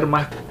debido ser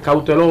más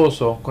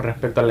cauteloso con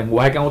respecto al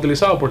lenguaje que han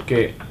utilizado,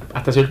 porque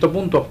hasta cierto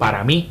punto,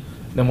 para mí,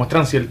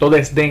 demuestran cierto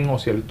desdén o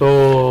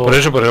cierto... Por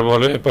eso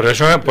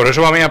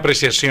va mi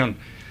apreciación.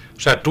 O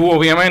sea, tú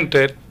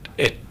obviamente,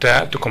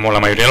 como la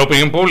mayoría de la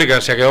opinión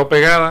pública, se ha quedado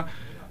pegada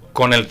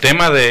con el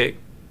tema de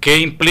qué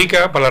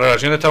implica para la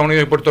relación de Estados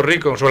Unidos y Puerto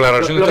Rico sobre la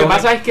relación de Estados Unidos. Lo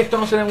que pasa es que esto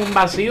no se da en un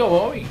vacío,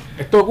 Bobby.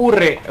 Esto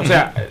ocurre, o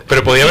sea...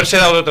 Pero podía haberse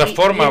dado de otra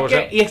forma.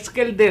 Y es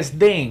que el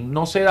desdén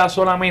no se da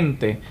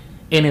solamente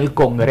en el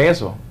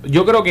Congreso.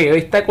 Yo creo que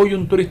esta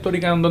coyuntura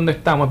histórica en donde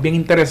estamos es bien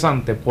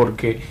interesante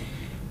porque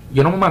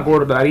yo no me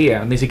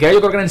acordaría, ni siquiera yo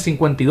creo que en el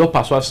 52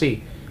 pasó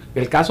así.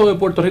 El caso de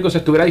Puerto Rico se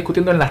estuviera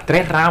discutiendo en las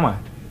tres ramas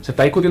Se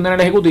está discutiendo en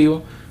el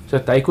Ejecutivo, se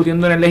está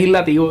discutiendo en el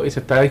Legislativo y se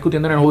está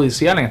discutiendo en el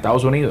Judicial en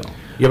Estados Unidos.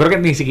 Yo creo que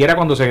ni siquiera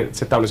cuando se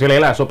estableció la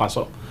ELA eso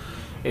pasó.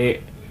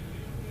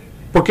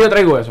 ¿Por qué yo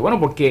traigo eso? Bueno,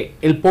 porque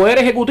el Poder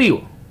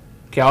Ejecutivo,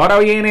 que ahora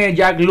viene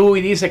Jack Lew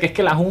y dice que es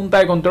que la Junta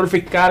de Control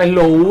Fiscal es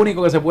lo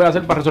único que se puede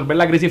hacer para resolver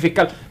la crisis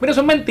fiscal. Mira,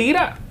 eso es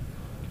mentira.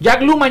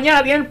 Jack Lew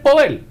mañana tiene el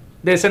poder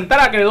de sentar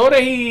a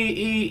acreedores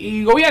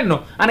y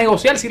gobierno a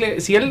negociar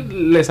si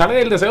él le sale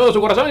del deseo de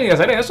su corazón y de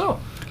hacer eso.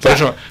 Por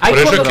eso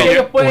es que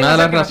ellos pueden una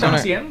de hacer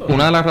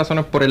las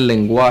razones por el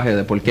lenguaje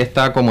de por qué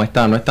está como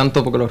está, no es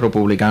tanto porque los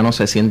republicanos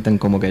se sienten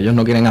como que ellos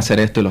no quieren hacer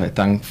esto y los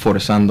están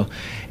forzando,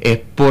 es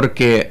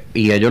porque,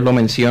 y ellos lo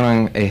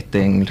mencionan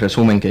en el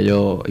resumen que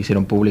ellos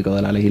hicieron público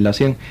de la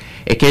legislación,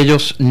 es que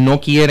ellos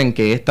no quieren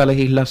que esta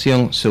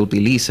legislación se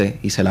utilice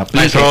y se la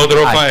aplique eso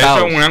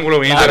es un ángulo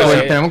bien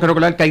interesante. Tenemos que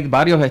recordar que hay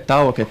varios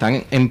estados que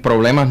están en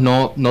problemas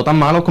no tan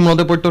malos como los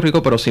de Puerto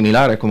Rico, pero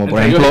similares, como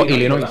por ejemplo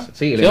Illinois.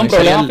 Sí, es un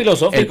problema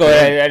filosófico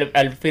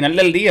al final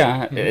del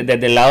día,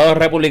 desde el lado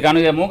republicano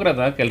y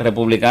demócrata, que el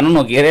republicano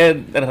no quiere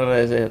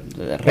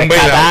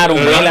rescatar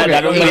un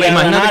vela.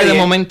 Imagínate que de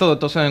momento,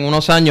 entonces en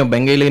unos años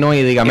venga Illinois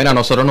y diga, mira,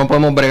 nosotros no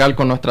podemos bregar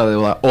con nuestra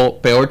deuda, o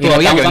peor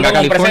todavía, que venga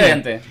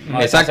California.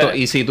 Exacto,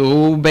 y si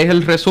tú ves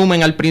el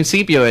resumen al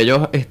principio,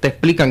 ellos te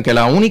explican que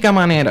la única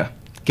manera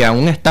que a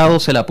un estado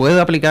se la puede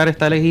aplicar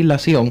esta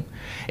legislación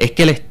es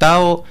que el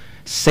estado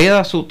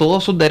ceda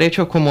todos sus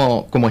derechos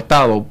como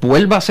estado,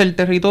 vuelva a ser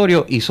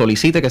territorio y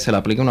solicite que se le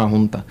aplique una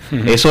junta.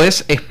 Eso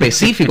es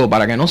específico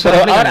para que no se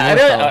aplique.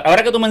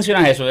 Ahora que tú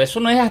mencionas eso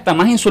no es hasta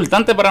más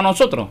insultante para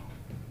nosotros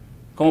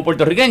como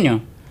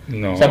puertorriqueños.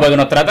 No. O sea, porque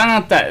nos tratan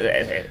hasta...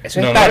 Eso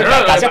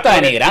casi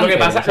hasta denigrante.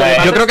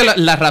 Yo creo que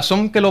la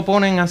razón que lo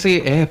ponen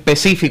así es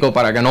específico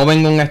para que no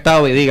venga un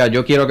estado y diga,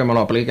 yo quiero que me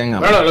lo apliquen a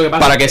mí.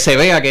 Para que se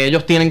vea que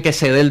ellos tienen que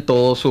ceder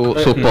todos sus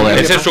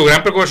poderes. Esa es su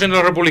gran preocupación de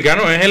los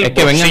republicanos, es el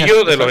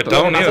bolsillo de los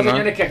Estados Unidos. Lo que pasa,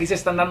 señores, es que aquí se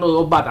están dando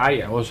dos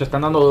batallas, o se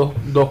están dando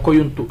dos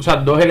coyunturas, o sea,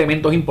 dos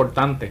elementos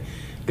importantes.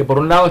 Que por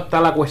un lado está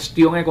la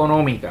cuestión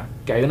económica,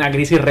 que hay una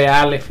crisis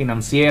real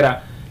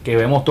financiera que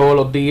vemos todos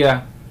los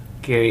días,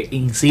 que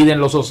incide en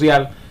lo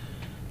social,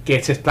 que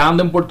se está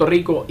dando en Puerto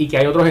Rico, y que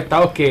hay otros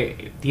estados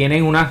que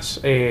tienen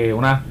unas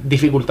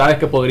dificultades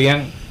que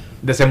podrían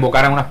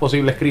desembocar en unas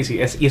posibles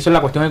crisis, y eso es la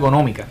cuestión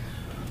económica.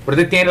 Pero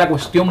usted tiene la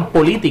cuestión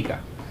política,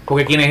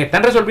 porque quienes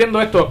están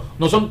resolviendo esto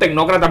no son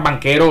tecnócratas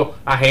banqueros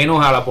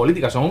ajenos a la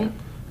política, son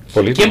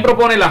 ¿quién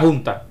propone la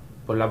Junta?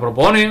 Pues la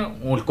propone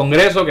un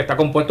Congreso que está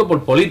compuesto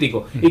por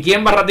políticos. ¿Y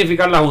quién va a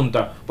ratificar la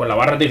Junta? Pues la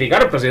va a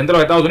ratificar el presidente de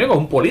los Estados Unidos, que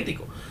es un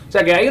político. O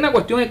sea que hay una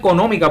cuestión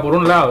económica por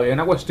un lado y hay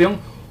una cuestión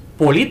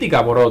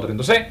política por otro.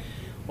 Entonces,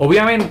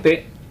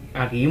 obviamente,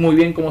 aquí muy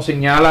bien como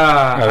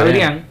señala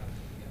Adrián,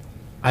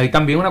 hay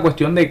también una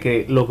cuestión de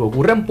que lo que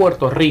ocurre en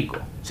Puerto Rico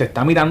se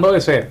está mirando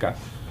de cerca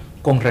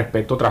con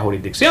respecto a otras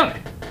jurisdicciones.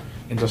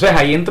 Entonces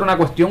ahí entra una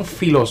cuestión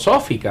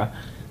filosófica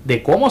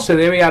de cómo se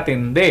debe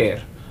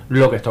atender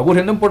lo que está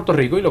ocurriendo en Puerto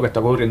Rico y lo que está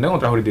ocurriendo en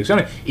otras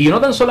jurisdicciones. Y yo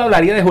no tan solo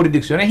hablaría de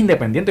jurisdicciones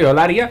independientes, yo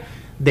hablaría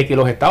de que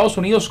los Estados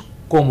Unidos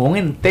como un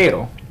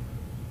entero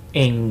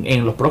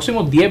en los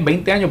próximos 10,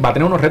 20 años va a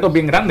tener unos retos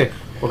bien grandes,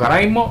 porque ahora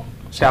mismo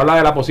se habla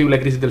de la posible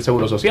crisis del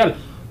seguro social,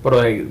 pero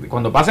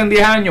cuando pasen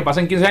 10 años,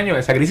 pasen 15 años,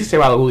 esa crisis se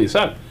va a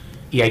agudizar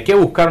y hay que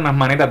buscar unas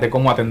maneras de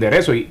cómo atender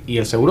eso, y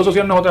el seguro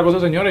social no es otra cosa,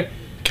 señores,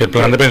 que el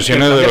plan de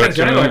pensiones de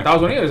los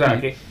Estados Unidos. O sea,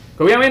 que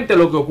obviamente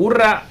lo que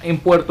ocurra en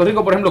Puerto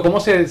Rico, por ejemplo, cómo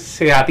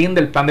se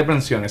atiende el plan de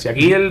pensiones. Si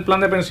aquí el plan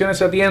de pensiones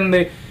se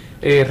atiende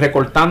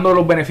recortando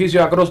los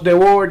beneficios across the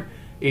board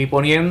y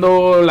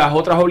poniendo las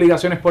otras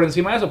obligaciones por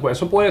encima de eso, pues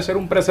eso puede ser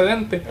un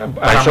precedente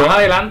para más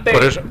adelante.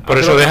 Por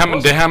eso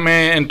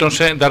déjame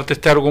entonces darte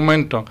este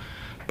argumento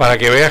para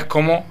que veas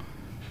cómo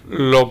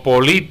lo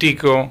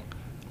político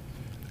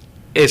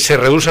se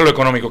reduce a lo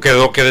económico, que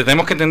lo que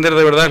tenemos que entender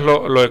de verdad es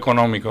lo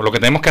económico. Lo que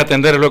tenemos que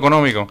atender es lo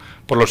económico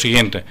por lo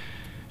siguiente.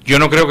 Yo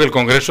no creo que el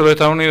Congreso de los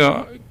Estados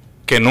Unidos,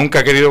 que nunca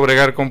ha querido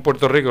bregar con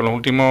Puerto Rico en los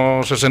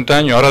últimos 60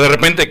 años, ahora de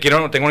repente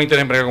tengo un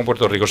interés en bregar con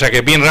Puerto Rico. O sea que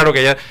es bien raro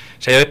que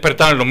se haya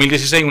despertado en el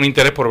 2016 un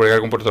interés por bregar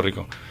con Puerto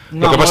Rico.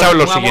 Lo que pasa es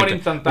lo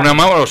siguiente.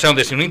 O sea,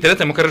 donde sin un interés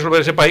tenemos que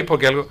resolver ese país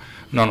porque algo...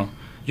 No.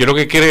 Yo lo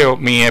que creo,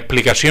 mi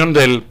explicación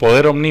del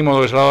poder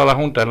omnímodo que se ha dado a la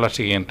Junta es la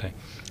siguiente.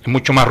 Es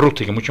mucho más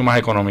rústica, mucho más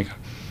económica.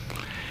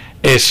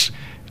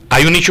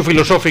 Hay un nicho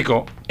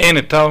filosófico en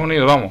Estados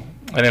Unidos,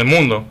 en el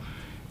mundo,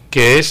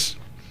 que es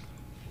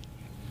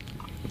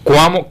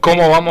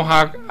cómo vamos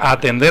a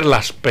atender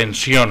las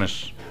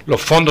pensiones,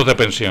 los fondos de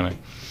pensiones.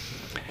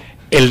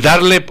 El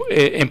darle,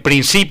 en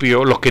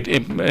principio, los que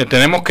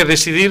tenemos que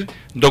decidir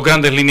dos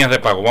grandes líneas de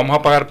pago. ¿Vamos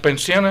a pagar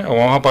pensiones o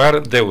vamos a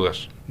pagar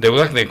deudas?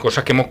 Deudas de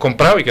cosas que hemos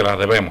comprado y que las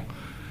debemos.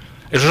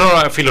 Esos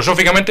son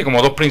filosóficamente como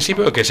dos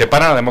principios que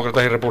separan a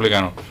demócratas y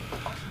republicanos.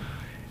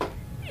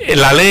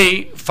 La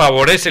ley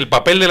favorece, el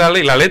papel de la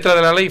ley, la letra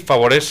de la ley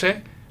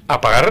favorece a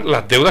pagar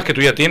las deudas que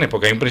tú ya tienes,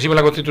 porque hay un principio en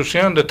la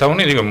Constitución de Estados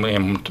Unidos,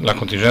 en las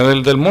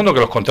constituciones del mundo, que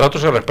los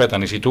contratos se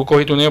respetan, y si tú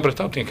cogiste un dinero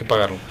prestado tienes que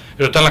pagarlo.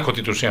 Eso está en las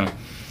constituciones.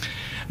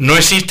 no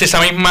existe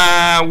esa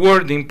misma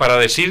wording para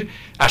decir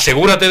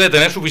asegúrate de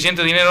tener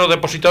suficiente dinero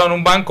depositado en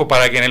un banco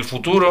para que en el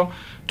futuro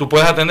tú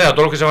puedas atender a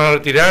todos los que se van a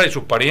retirar y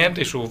sus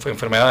parientes y sus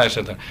enfermedades,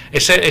 etcétera.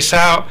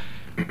 Esa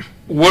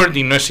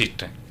wording no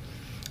existe.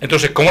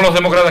 Entonces, ¿cómo los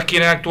demócratas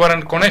quieren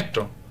actuar con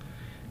esto?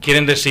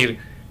 Quieren decir,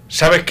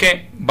 ¿sabes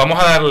qué?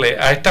 Vamos a darle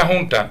a esta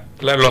junta,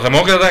 los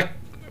demócratas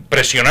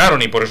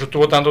presionaron y por eso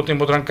estuvo tanto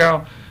tiempo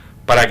trancado,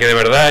 para que de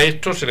verdad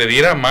esto se le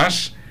diera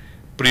más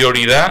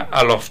prioridad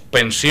a las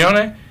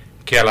pensiones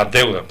que a las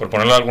deudas, por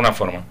ponerlo de alguna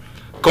forma.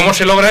 ¿Cómo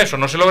se logra eso?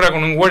 No se logra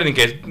con un wording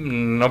que tú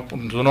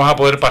no vas a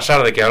poder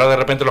pasar de que ahora de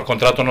repente los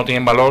contratos no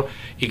tienen valor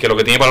y que lo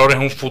que tiene valor es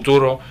un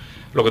futuro.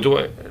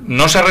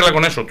 No se arregla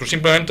con eso. Tú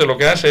simplemente lo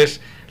que haces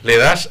es le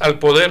das al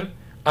poder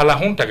a la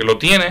Junta, que lo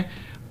tiene,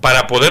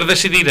 para poder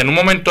decidir en un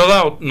momento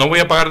dado, no voy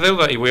a pagar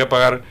deuda y voy a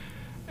pagar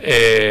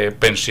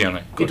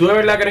pensiones. ¿Y tú de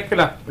verdad crees que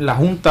la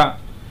Junta,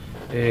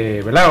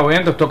 verdad,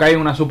 obviamente esto cae en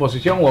una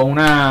suposición o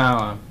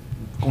una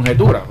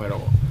conjetura,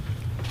 pero...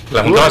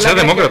 La Junta va a ser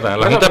demócrata,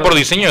 la Junta por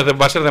diseño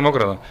va a ser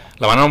demócrata,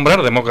 la van a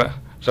nombrar demócrata,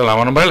 o sea, la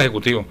va a nombrar el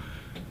Ejecutivo.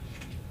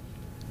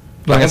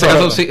 En ese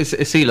caso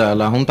sí,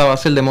 la Junta va a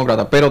ser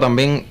demócrata, pero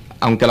también,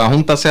 aunque la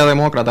Junta sea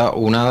demócrata,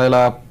 una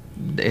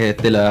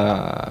en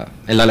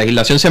la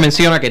legislación se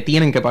menciona que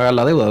tienen que pagar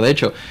la deuda. De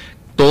hecho,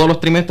 todos los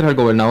trimestres el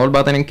gobernador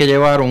va a tener que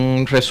llevar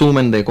un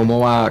resumen de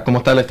cómo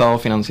está el estado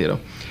financiero.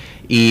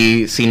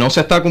 Y si no se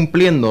está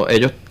cumpliendo,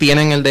 ellos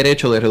tienen el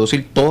derecho de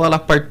reducir todas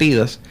las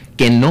partidas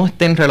que no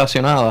estén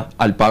relacionadas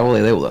al pago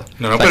de deuda.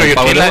 No, pero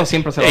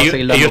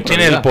ellos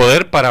tienen el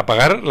poder para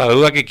pagar la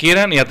deuda que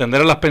quieran y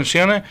atender a las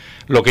pensiones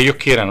lo que ellos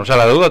quieran. O sea,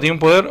 la deuda tiene un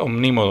poder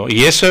omnímodo.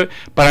 Y eso,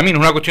 para mí, no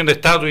es una cuestión de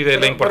estatus y de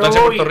la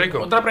importancia de Puerto Rico.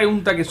 Otra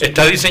pregunta que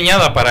está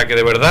diseñada para que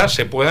de verdad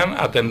se puean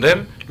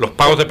atender los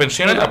pagos de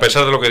pensiones a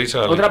pesar de lo que dice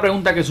la ley. Otra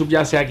pregunta que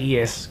subyace aquí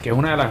es, que es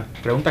una de las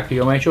preguntas que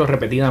yo me he hecho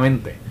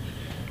repetidamente.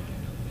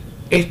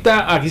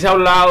 Aquí se ha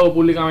hablado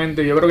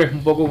públicamente, yo creo que es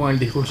un poco con el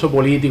discurso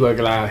político de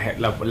que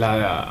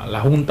la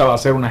Junta va a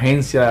ser una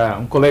agencia,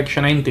 un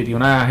collection entity,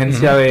 una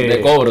agencia de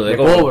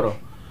cobro.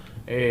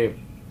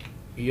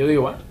 Y yo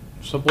digo, bueno,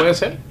 eso puede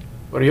ser.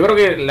 Pero yo creo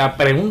que la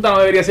pregunta no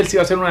debería ser si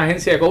va a ser una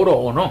agencia de cobro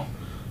o no.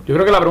 Yo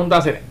creo que la pregunta va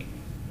a ser,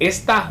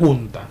 ¿esta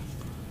Junta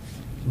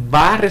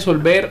va a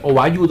resolver o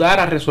va a ayudar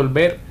a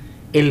resolver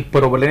el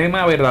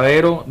problema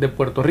verdadero de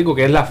Puerto Rico,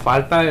 que es la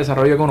falta de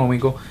desarrollo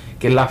económico,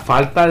 que es la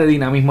falta de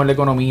dinamismo en la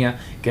economía,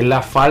 que es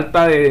la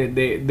falta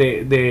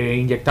de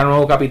inyectar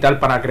nuevo capital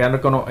para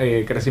crear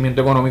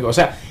crecimiento económico? O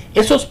sea,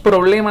 esos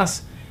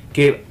problemas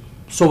que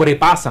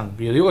sobrepasan,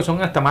 yo digo que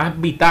son hasta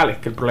más vitales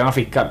que el problema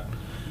fiscal,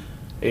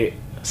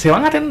 se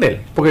van a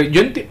atender. Porque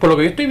por lo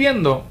que yo estoy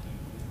viendo,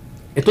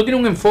 esto tiene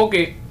un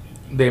enfoque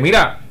de,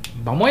 mira,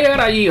 vamos a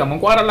llegar allí, vamos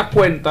a cuadrar las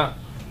cuentas,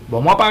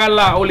 vamos a pagar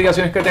las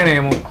obligaciones que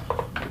tenemos,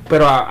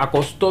 pero ¿a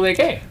costo de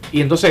qué?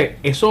 Y entonces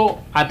eso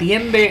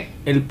atiende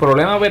el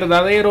problema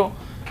verdadero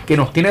que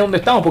nos tiene donde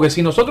estamos. Porque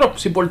si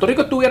Puerto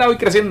Rico estuviera hoy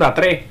creciendo a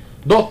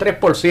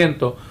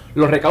 3%,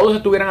 los recaudos se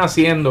estuvieran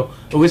haciendo,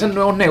 hubiesen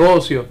nuevos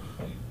negocios,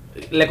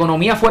 la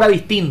economía fuera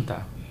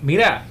distinta,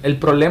 mira, el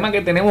problema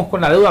que tenemos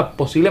con la deuda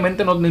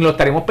posiblemente ni lo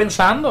estaremos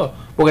pensando,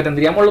 porque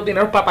tendríamos los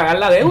dineros para pagar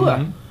la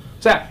deuda.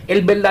 O sea,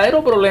 el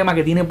verdadero problema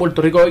que tiene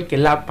Puerto Rico hoy, que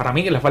es para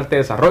mí que es la falta de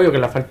desarrollo, que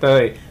es la falta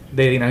de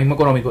dinamismo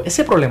económico,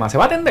 ese problema se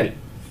va a atender.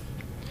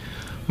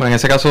 Bueno, en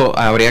ese caso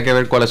habría que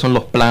ver cuáles son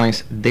los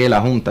planes de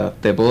la Junta.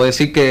 Te puedo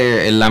decir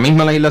que en la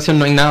misma legislación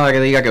no hay nada que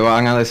diga que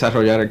van a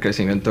desarrollar el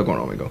crecimiento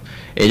económico.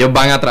 Ellos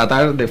van a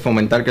tratar de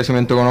fomentar el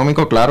crecimiento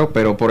económico, claro,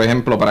 pero por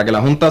ejemplo, para que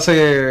la Junta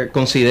se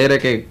considere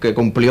que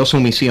cumplió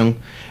su misión,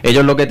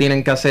 ellos lo que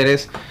tienen que hacer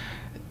es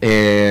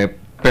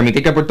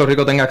permitir que Puerto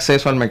Rico tenga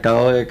acceso al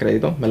mercado de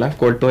crédito, ¿verdad?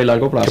 Corto y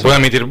largo plazo. Que pueda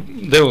emitir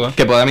deuda.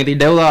 Que pueda emitir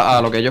deuda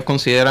a lo que ellos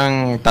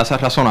consideran tasas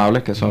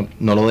razonables, que eso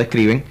no lo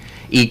describen.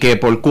 Y que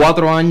por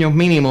 4 años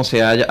mínimo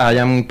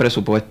haya un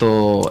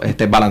presupuesto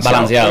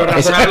balanceado.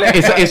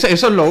 Eso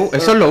es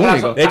lo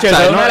único. De hecho,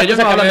 ellos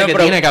no hablan de que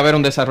tiene que haber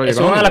un desarrollo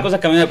económico. Es una de las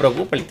cosas que a mí me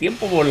preocupa, el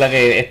tiempo por la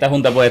que esta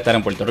Junta puede estar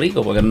en Puerto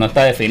Rico, porque no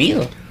está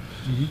definido.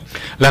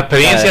 La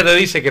experiencia te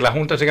dice que la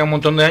Junta se queda un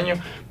montón de años,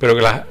 pero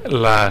que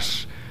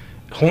las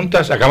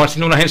juntas acaban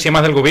siendo una agencia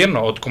más del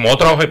gobierno, como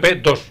otra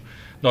OGP 2,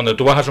 donde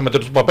tú vas a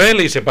someter tus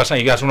papeles y se pasan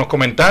y haces unos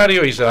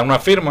comentarios y se da una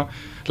firma.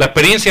 La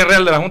experiencia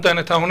real de la Junta en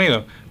Estados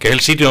Unidos, que es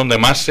el sitio donde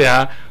más se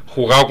ha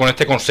jugado con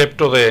este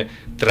concepto de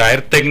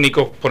traer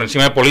técnicos por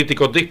encima de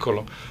políticos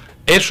díscolos,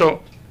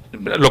 eso,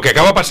 lo que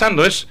acaba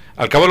pasando es,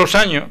 al cabo de los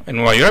años, en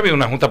Nueva York ha habido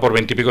una Junta por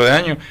 20 y pico de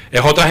años,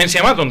 es otra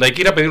agencia más donde hay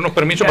que ir a pedir unos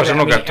permisos para hacer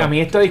unos gastos. A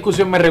mí esta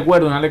discusión me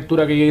recuerda una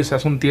lectura que yo hice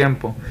hace un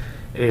tiempo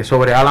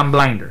sobre Alan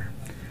Blinder,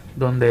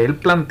 donde él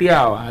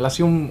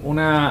hacía un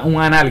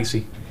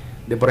análisis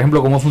de, por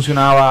ejemplo, cómo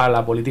funcionaba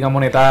la política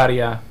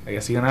monetaria,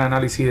 hacía un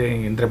análisis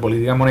entre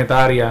política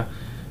monetaria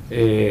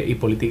y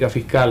política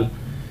fiscal,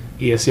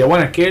 y decía,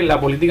 bueno, es que la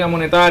política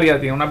monetaria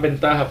tiene unas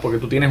ventajas porque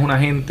tú tienes una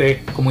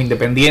gente como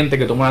independiente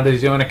que toma unas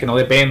decisiones que no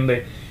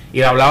depende,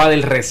 y hablaba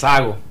del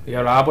rezago, y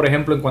hablaba, por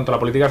ejemplo, en cuanto a la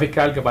política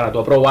fiscal, que para tú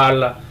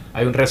aprobarla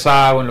hay un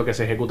rezago en lo que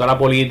se ejecuta la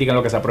política, en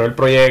lo que se aprueba el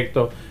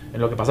proyecto,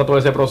 en lo que pasa todo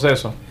ese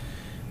proceso.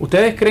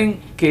 ¿Ustedes creen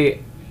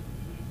que,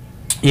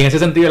 y en ese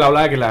sentido él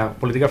habla de que la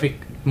política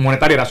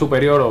monetaria era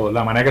superior, o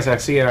la manera que se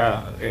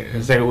hacía,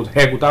 se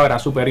ejecutaba era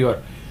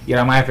superior y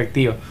era más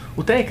efectiva?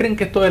 ¿Ustedes creen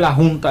que esto de la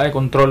Junta de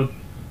Control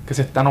que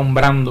se está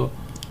nombrando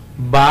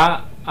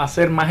va a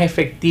hacer más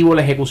efectivo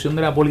la ejecución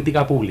de la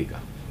política pública?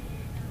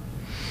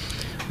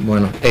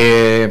 Bueno,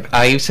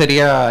 eso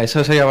sería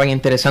bien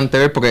interesante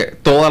ver, porque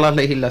toda la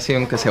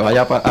legislación que se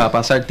vaya a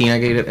pasar tiene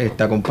que ir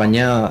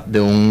acompañada de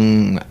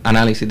un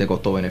análisis de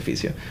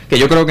costo-beneficio, que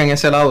yo creo que en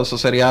ese lado eso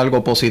sería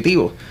algo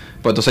positivo,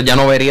 pues entonces ya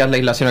no verías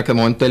legislaciones que de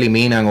momento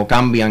eliminan o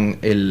cambian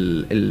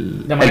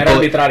de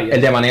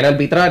manera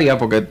arbitraria,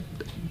 porque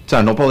o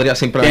sea, no podría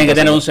simplemente... Tiene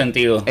que tener un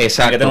sentido. Exacto.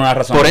 Tiene que tener una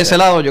razón. Por ese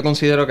lado yo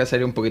considero que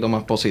sería un poquito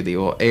más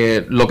positivo.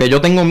 Lo que yo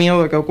tengo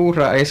miedo de que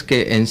ocurra es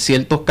que en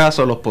ciertos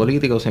casos los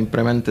políticos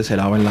simplemente se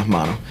laven las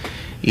manos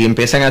y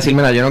empiecen a decir,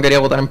 mira, yo no quería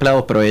votar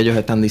empleados, pero ellos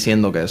están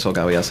diciendo que eso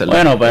cabía hacerlo.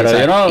 Bueno, pero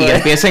yo no... Y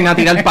empiecen a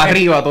tirar para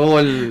arriba todo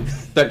el...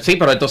 Sí,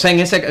 pero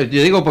entonces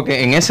yo digo,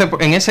 porque en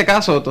ese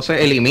caso,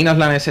 entonces eliminas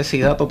la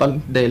necesidad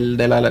total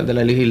de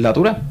la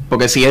legislatura.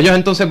 Porque si ellos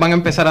entonces van a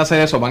empezar a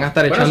hacer eso, van a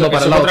estar echando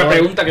para el lado... Esa es otra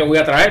pregunta que voy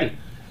a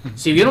traer.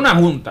 Si viene una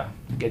junta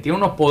que tiene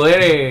unos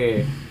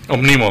poderes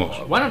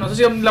omnímodos, bueno, no sé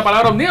si es la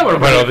palabra omnímodo,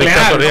 pero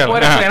dictatorial,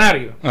 poderes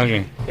plenarios,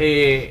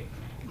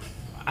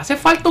 ¿hace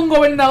falta un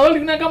gobernador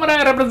y una Cámara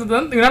de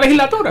Representantes y una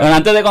legislatura? Bueno,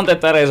 antes de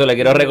contestar eso, le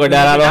quiero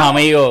recordar a los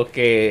amigos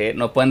que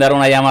nos pueden dar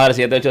una llamada al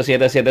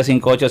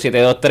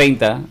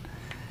 787-758-7230.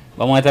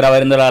 Vamos a estar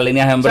abriendo las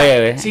líneas en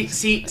breve.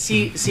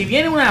 Si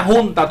viene una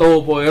junta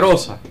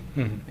todopoderosa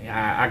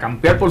a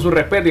campear por su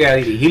respeto y a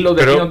dirigir los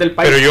destinos del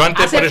país,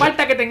 ¿hace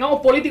falta que tengamos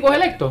políticos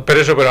electos?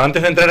 Pero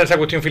antes de entrar a esa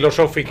cuestión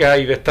filosófica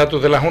y de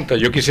estatus de la Junta,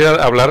 yo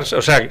quisiera hablar,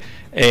 o sea,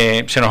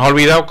 se nos ha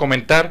olvidado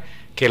comentar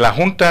que la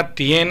Junta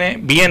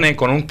viene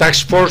con un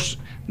task force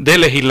de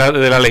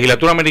la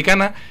legislatura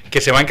americana que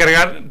se va a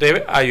encargar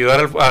de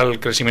ayudar al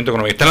crecimiento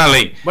económico. Está en la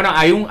ley. Bueno,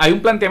 hay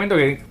un planteamiento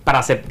que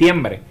para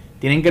septiembre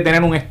tienen que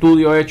tener un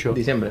estudio hecho.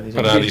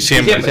 Para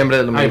diciembre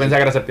del 2020. Pensaba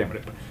que era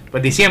septiembre.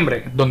 Pues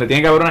diciembre, donde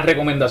tiene que haber unas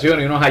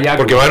recomendaciones y unos hallazgos.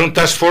 Porque va a haber un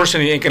task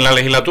force en la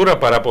legislatura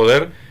para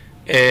poder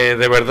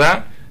de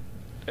verdad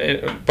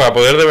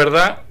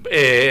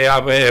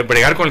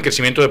bregar con el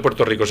crecimiento de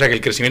Puerto Rico. O sea que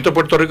el crecimiento de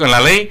Puerto Rico en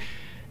la ley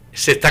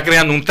se está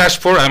creando un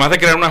task force, además de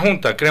crear una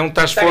junta, crea un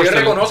task force. Ellos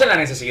reconocen la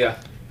necesidad.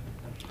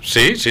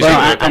 Sí,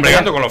 están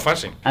bregando con lo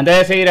fácil. Antes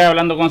de seguir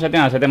hablando con ese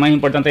tema es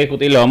importante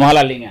discutirlo. Vamos a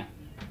las líneas.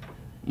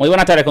 Muy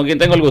buenas tardes, ¿con quién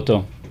tengo el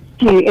gusto?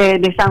 Sí,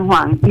 de San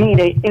Juan.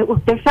 Mire,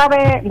 usted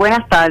sabe,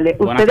 buenas tardes.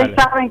 ¿Ustedes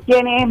saben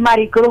quién es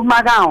Maricruz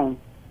Magón?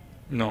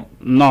 No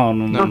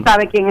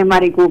sabe quién es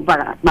Maricruz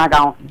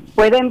Magón.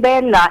 Pueden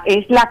verla,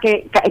 es la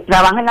que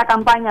trabaja en la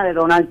campaña de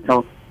Donald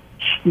Trump.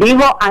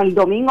 Dijo el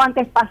domingo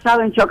antes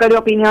pasado en Choque de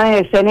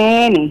Opiniones de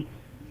CNN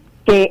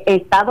que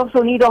Estados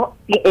Unidos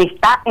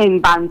está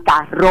en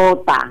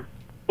bancarrota.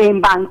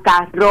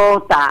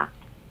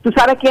 ¿Tú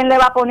sabes quién le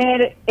va a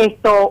poner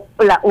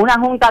una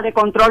junta de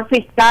control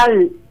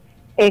fiscal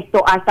a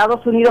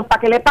Estados Unidos para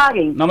que le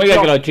paguen? No me digas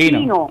que los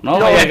chinos. Los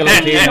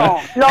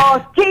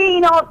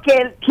chinos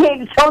que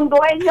son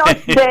dueños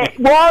de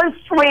Wall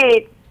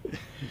Street.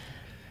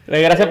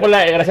 Gracias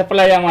por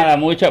la llamada,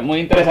 muy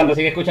interesante.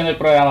 Sigue escuchando el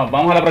programa.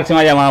 Vamos a la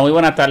próxima llamada. Muy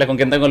buenas tardes, ¿con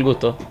quién tengo el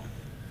gusto?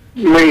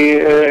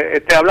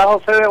 Te habla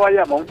José de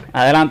Bayamón.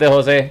 Adelante,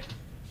 José.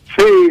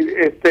 Sí,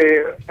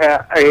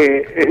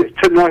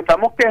 nos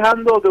estamos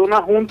quejando de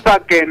una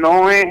junta que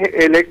no es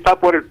electa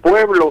por el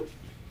pueblo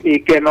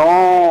y que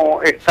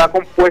no está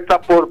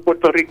compuesta por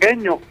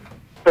puertorriqueños,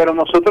 pero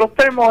nosotros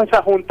tenemos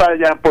esa junta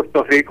allá en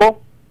Puerto Rico.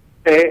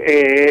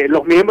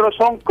 Los miembros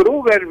son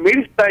Kruger,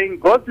 Milstein,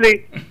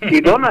 Gottlieb y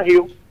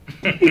Donahue,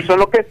 y son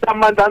los que están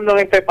mandando en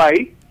este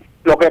país.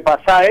 Lo que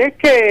pasa es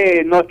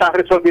que no están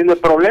resolviendo el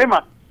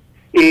problema.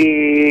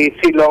 Y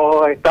si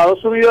los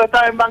Estados Unidos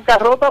están en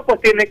bancarrota, pues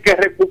tienen que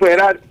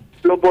recuperar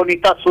los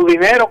bonitas su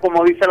dinero,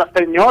 como dice la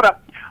señora.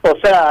 O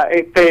sea,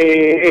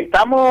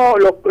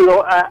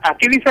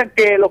 aquí dicen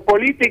que los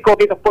políticos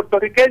y los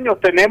puertorriqueños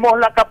tenemos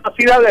la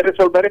capacidad de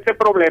resolver este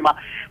problema,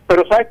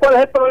 pero ¿sabes cuál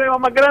es el problema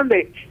más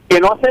grande? Que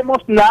no hacemos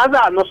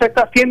nada, no se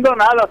está haciendo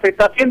nada, se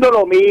está haciendo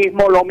lo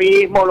mismo,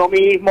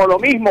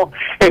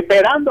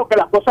 esperando que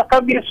las cosas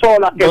cambien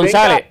solas.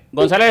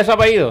 González es su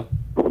apellido.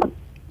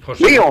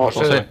 José de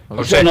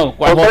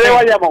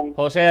Bayamón.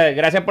 José,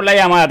 gracias por la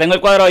llamada. Tengo el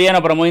cuadro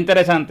lleno, pero muy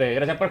interesante.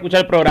 Gracias por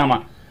escuchar el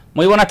programa.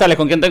 Muy buenas tardes.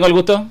 ¿Con quién tengo el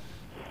gusto?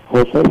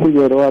 José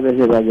Figueroa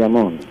desde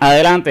Bayamón.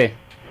 Adelante.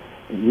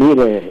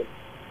 Mire,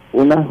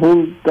 una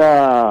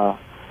junta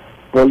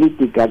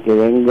política que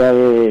venga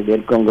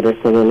del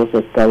Congreso de los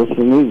Estados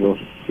Unidos,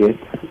 si es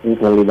en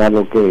realidad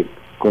lo que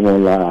como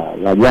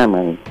la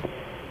llaman,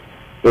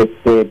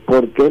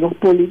 ¿por qué los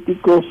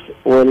políticos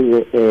o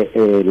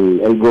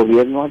el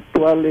gobierno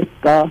actual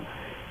está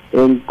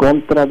en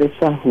contra de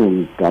esa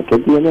junta? ¿Qué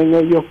tienen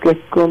ellos que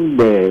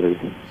esconder?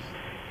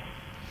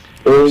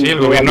 Sí, el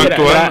gobierno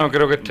actual no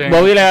creo que esté...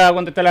 Bobby le va a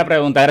contestar la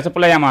pregunta. Gracias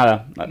por la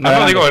llamada.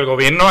 No, digo, el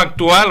gobierno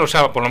actual, o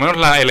sea, por lo menos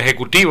el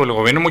Ejecutivo, el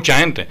gobierno mucha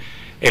gente.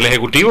 El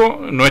Ejecutivo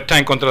no está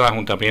en contra de la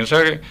Junta.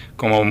 Piensa que,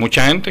 como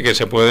mucha gente, que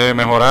se puede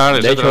mejorar, de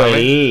etcétera. De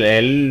hecho,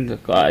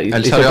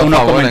 él hizo unos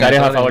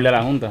comentarios a favor de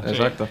la Junta. Sí.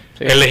 Exacto.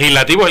 Sí. El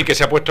Legislativo es el que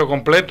se ha puesto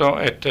completo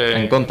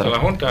en contra de la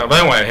Junta.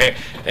 Bueno,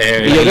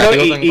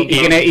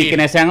 y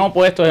quienes se han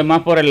opuesto es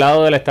más por el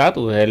lado del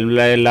estatus,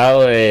 el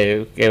lado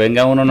de que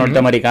vengan unos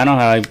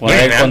norteamericanos a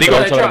imponer el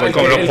control sobre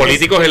como los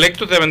políticos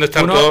electos deben de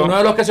estar todos. Uno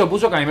de los que se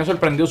opuso, que a mí me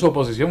sorprendió su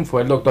oposición,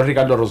 fue el doctor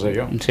Ricardo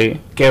Rosselló. Sí.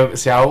 Que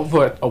se ha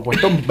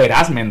opuesto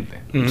verazmente.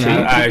 Sí,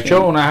 ha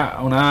hecho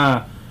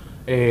una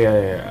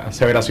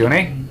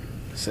aseveraciones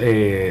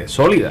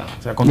sólidas.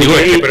 O sea,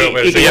 pero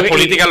eso ya es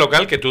política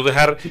local, que tú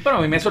dejar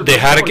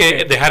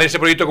ese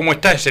proyecto como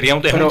está sería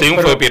un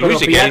triunfo de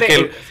Pierluisi.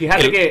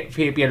 Fíjate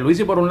que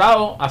Pierluisi por un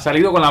lado ha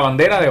salido con la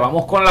bandera de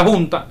vamos con la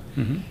Junta,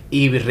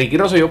 y Ricky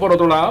Rosselló por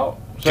otro lado.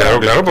 O sea,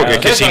 claro, porque es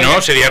que si no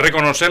sería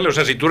reconocerle, o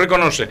sea, si tú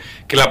reconoces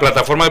que la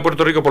plataforma de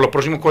Puerto Rico por los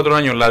próximos 4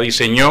 años la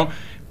diseñó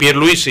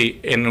Pierluisi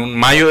en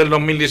mayo del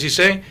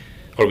 2016,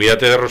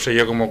 olvídate de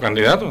Rosselló como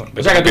candidato.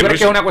 O sea, que tú crees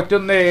que es una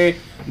cuestión de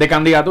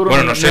candidatura.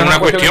 Bueno, no sé, es una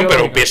cuestión,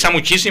 pero pesa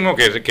muchísimo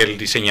que el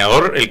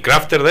diseñador, el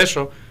crafter de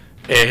eso,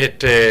 es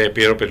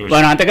Piero Pierluisi.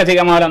 Bueno, antes que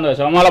sigamos hablando de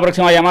eso, vamos a la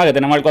próxima llamada, que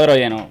tenemos el cuadro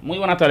lleno. Muy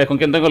buenas tardes, ¿con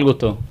quién tengo el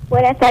gusto?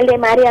 Buenas tardes,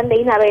 Marian de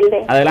Isla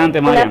Verde.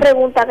 Adelante, Marian. Una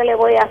pregunta que le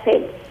voy a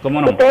hacer.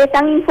 ¿Cómo no? ¿Ustedes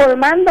están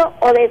informando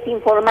o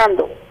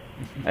desinformando?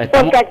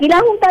 Porque aquí la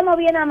Junta no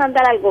viene a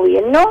mandar al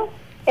gobierno.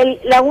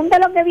 La Junta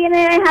lo que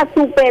viene es a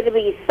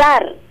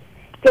supervisar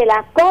que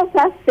las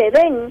cosas se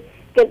den,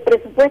 que el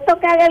presupuesto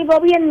que haga el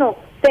gobierno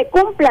se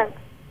cumplan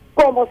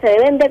como se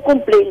deben de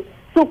cumplir.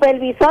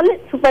 Supervisar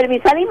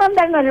y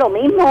mandar no es lo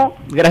mismo.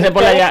 Gracias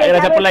por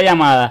la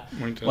llamada.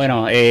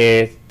 Bueno,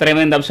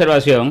 tremenda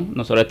observación.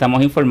 Nosotros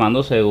estamos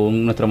informando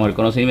según nuestro mejor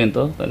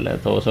conocimiento.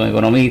 Todos son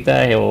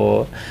economistas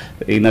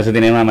y no se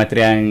tiene una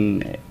maestría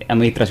en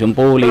administración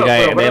pública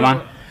y demás.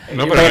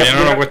 No, pero ya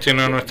no lo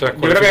cuestiono nuestras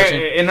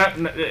cualificaciones. Yo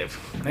creo que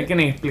no hay que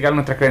ni explicar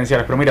nuestras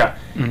credenciales, pero mira,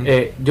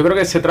 yo creo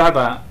que se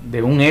trata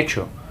de un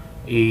hecho.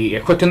 Y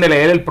es cuestión de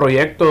leer el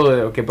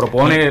proyecto que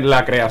propone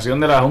la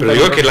creación de la Junta. Pero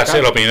digo que la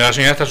opinión de la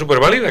señora está súper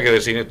válida, que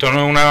decir, esto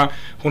no es una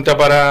Junta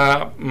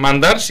para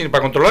mandar, sino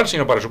para controlar,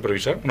 sino para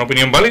supervisar. Una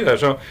opinión válida.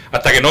 Eso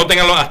hasta que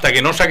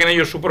no saquen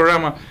ellos su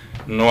programa,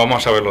 no vamos a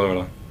saberlo de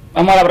verdad.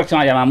 Vamos a la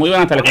próxima llamada. Muy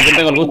buenas tardes, ¿con quién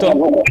tengo el gusto?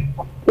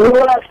 Muy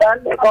buenas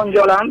tardes, con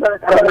Yolanda de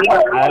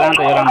Carolina.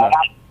 Adelante, Yolanda.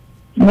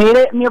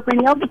 Mire, mi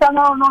opinión quizás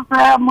no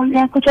sea muy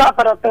bien escuchada,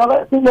 pero tengo que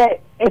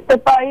decirle, este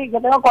país,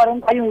 yo tengo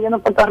 40 años viviendo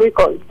en Puerto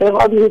Rico, y tengo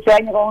 16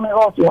 años con un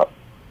negocio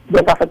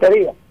de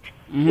cafetería.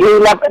 Y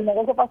el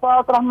negocio pasó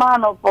a otras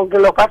manos porque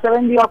el local se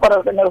vendió,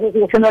 pero el negocio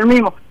sigue siendo el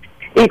mismo.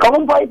 ¿Y cómo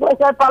un país puede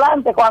ser para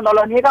adelante cuando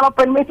le niegan los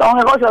permisos a un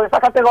negocio de esa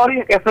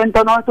categoría, que es frente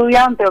a unos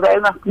estudiantes de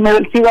una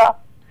universidad?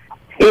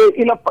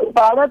 Y los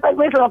pagadores de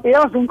permiso nos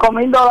pidieron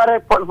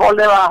 $5,000 por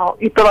debajo,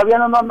 y todavía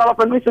no nos dan los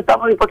permisos,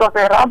 estamos dispuestos a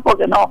cerrar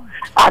porque no,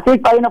 así el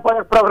país no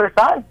puede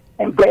progresar,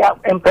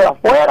 empleo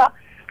afuera,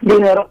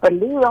 dinero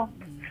perdido.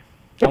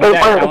 Estamos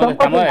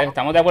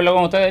de acuerdo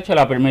con usted. De hecho,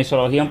 la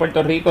permisología en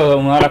Puerto Rico es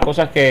una de las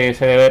cosas que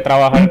se debe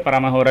trabajar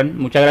para mejorar.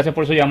 Muchas gracias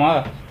por su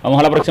llamada. Vamos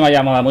a la próxima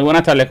llamada. Muy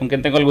buenas tardes, ¿con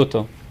quién tengo el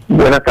gusto?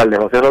 Buenas tardes,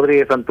 José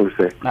Rodríguez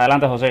Santurce.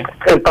 Adelante, José.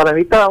 El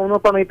panelista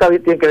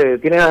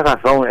tiene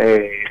razón.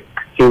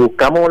 Si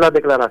buscamos las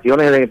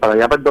declaraciones para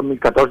allá para el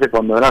 2014,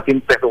 cuando eran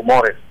simples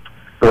rumores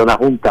sobre la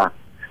Junta,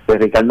 de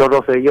Ricardo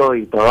Rosselló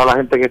y toda la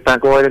gente que está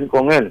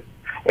con él,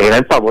 era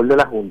en favor de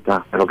la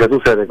Junta. Pero ¿qué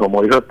sucede?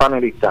 Como dijo el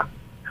panelista,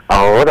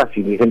 ahora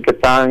si dicen que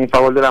están en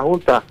favor de la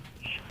Junta,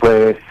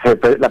 pues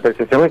la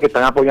percepción es que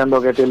están apoyando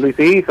lo que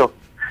Pierluisi hizo,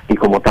 y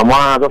como estamos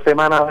a 2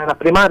 semanas de las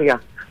primarias,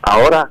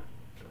 ahora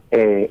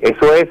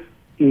eso es,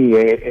 y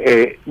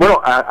bueno,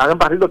 han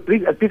barrido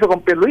el piso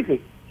con Pierluisi.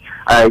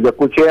 Yo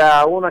escuché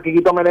a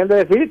Quiquito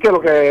Meléndez decir que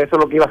eso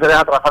lo que iba a hacer es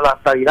atrasar la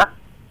estadidad,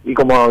 y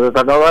como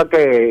trataba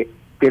que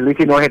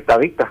Pierluisi no es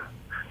estadista.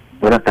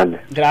 Buenas tardes.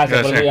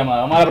 Gracias por su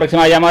llamada. Vamos a la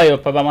próxima llamada y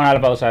después vamos a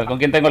la pausa. ¿Con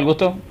quién tengo el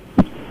gusto?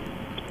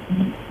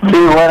 Sí,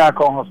 buena,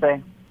 con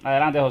José.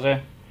 Adelante,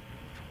 José.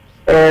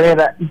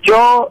 Mira,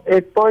 yo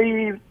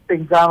estoy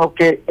pensando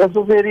que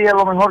eso sería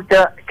lo mejor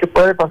que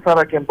puede pasar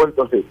aquí en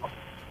Puerto Rico.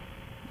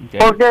 Okay.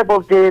 ¿Por qué?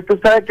 Porque tú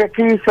sabes que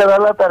aquí se da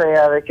la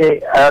tarea de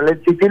que al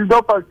existir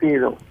 2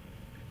 partidos,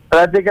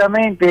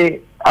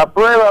 prácticamente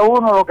aprueba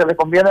uno lo que le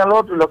conviene al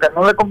otro, y lo que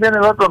no le conviene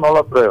al otro no lo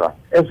aprueba.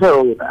 Eso es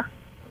una.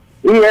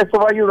 Y eso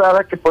va a ayudar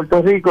a que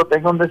Puerto Rico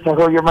tenga un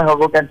desarrollo mejor,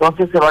 porque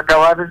entonces se va a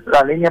acabar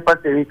la línea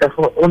partidista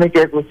única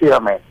y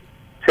exclusivamente.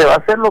 Se va a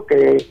hacer lo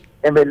que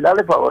en verdad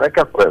le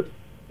favorezca al pueblo.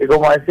 Y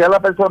como decía la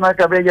persona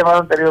que había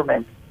llamado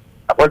anteriormente,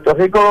 a Puerto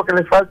Rico lo que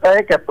le falta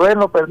es que aprueben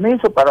los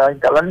permisos para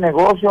instalar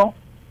negocios,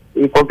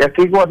 y porque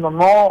aquí como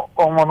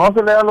no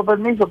se le dan los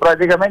permisos,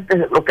 prácticamente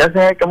lo que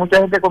hacen es que mucha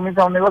gente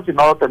comienza un negocio y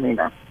no lo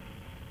termina.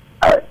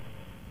 A ver,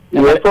 Y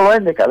eso va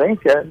en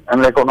decadencia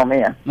en la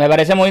economía. Me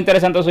parece muy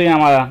interesante su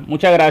llamada.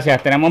 Muchas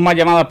gracias. Tenemos más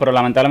llamadas, pero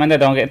lamentablemente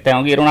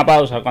tengo que ir a una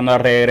pausa. Cuando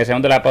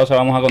regresemos de la pausa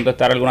vamos a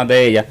contestar algunas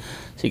de ellas.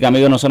 Así que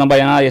amigos, no se nos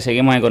vaya nadie.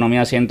 Seguimos en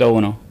Economía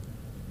 101.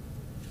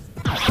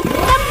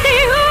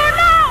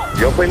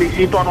 Yo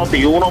felicito a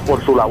Noti1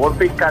 por su labor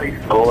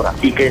fiscalizadora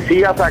y que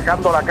siga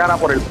sacando la cara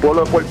por el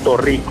pueblo de Puerto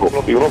Rico.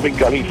 Noti1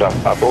 fiscaliza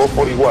a todos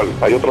por igual.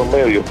 Hay otros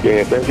medios que en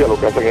esencia lo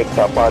que hacen es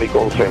tapar y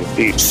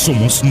consentir.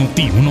 Somos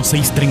Noti1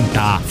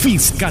 630,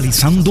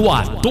 fiscalizando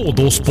a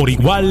todos por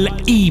igual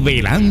y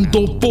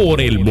velando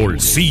por el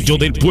bolsillo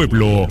del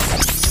pueblo.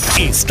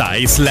 Esta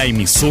es la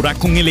emisora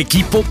con el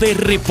equipo de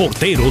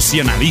reporteros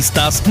y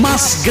analistas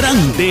más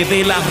grande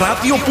de la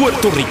radio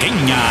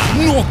puertorriqueña.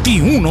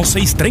 Noti1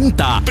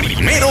 630,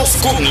 primeros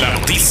con la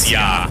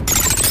noticia.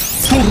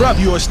 Tu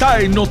radio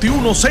está en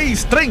Noti1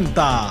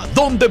 630,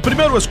 donde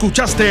primero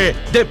escuchaste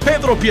de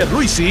Pedro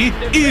Pierluisi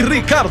y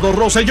Ricardo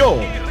Rosselló.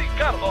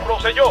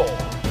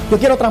 Yo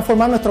quiero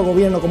transformar nuestro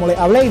gobierno, como les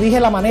hablé y dije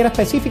la manera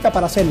específica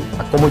para hacerlo.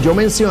 Como yo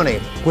mencioné,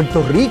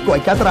 Puerto Rico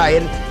hay que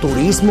atraer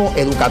turismo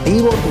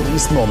educativo,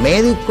 turismo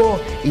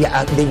médico y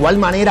de igual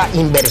manera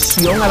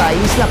inversión a la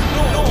isla.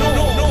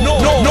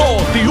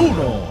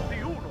 Noti1.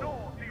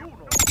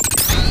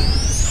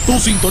 Tú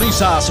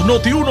sintonizas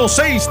Noti1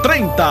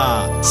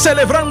 630,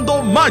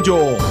 celebrando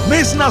mayo,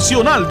 mes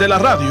nacional de la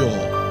radio.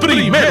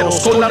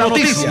 Primeros con la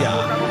noticia.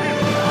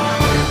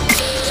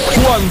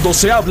 Cuando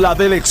se habla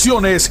de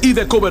elecciones y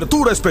de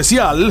cobertura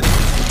especial,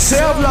 se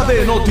habla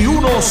de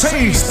Noti1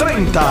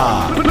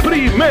 630.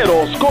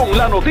 Primeros con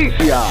la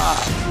noticia.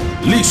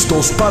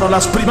 Listos para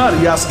las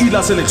primarias y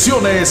las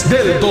elecciones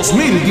del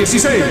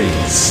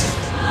 2016.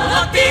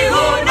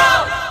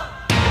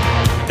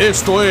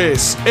 Esto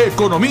es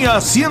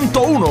Economía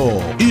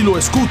 101 y lo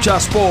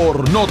escuchas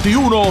por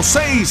Noti1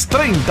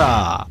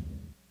 630.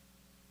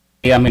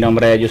 Mi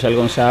nombre es Yusel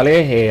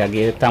González,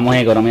 aquí estamos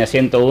en Economía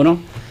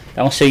 101.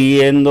 Estamos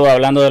siguiendo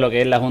hablando de lo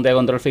que es la Junta de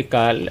Control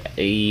Fiscal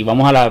y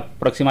vamos a la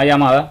próxima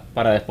llamada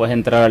para después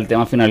entrar al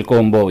tema final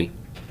con Bobby.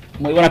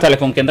 Muy buenas tardes,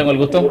 ¿con quién tengo el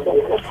gusto?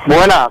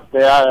 Buenas,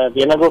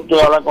 tiene el gusto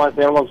de hablar con el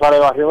señor González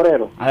Barrio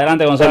Obrero.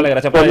 Adelante, González,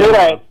 gracias por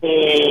mira,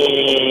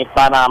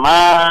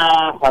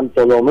 Panamá,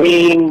 Santo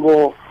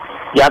Domingo,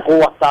 ya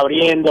Cuba está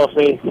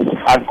abriéndose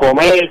al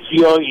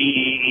comercio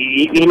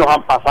y nos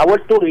han pasado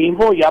el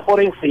turismo ya por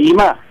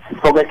encima.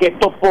 Porque es que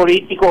estos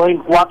políticos en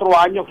 4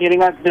 años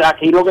quieren,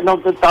 aquí lo que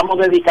nos estamos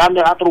dedicando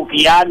es a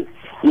truquear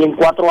y en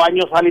 4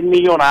 años salir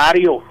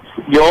millonarios.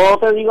 Yo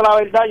te digo la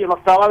verdad, yo no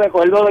estaba de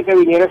acuerdo de que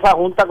viniera esa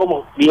junta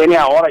como viene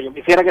ahora. Yo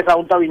quisiera que esa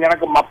junta viniera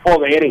con más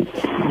poderes,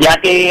 ya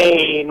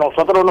que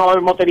nosotros no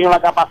hemos tenido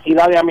la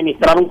capacidad de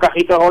administrar un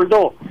cajito de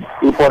gordo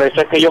y por eso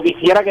es que yo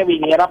quisiera que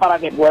viniera para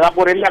que pueda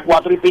ponerle a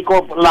 4 y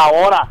pico la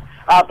hora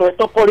a todos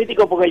estos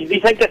políticos, porque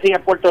dicen que si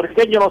el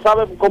puertorriqueño no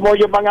sabe cómo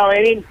ellos van a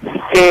venir,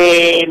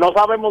 no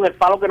sabemos del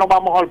palo que nos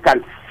vamos a ahorcar.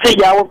 Si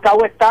ya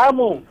ahorcados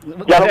estamos,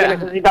 ya lo que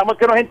necesitamos es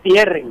que nos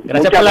entierren.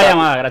 Gracias por la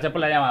llamada, gracias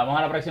por la llamada. Vamos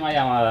a la próxima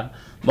llamada.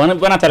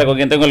 Buenas tardes, ¿con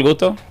quién tengo el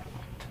gusto?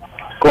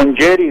 Con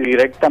Jerry,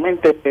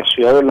 directamente de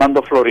Ciudad de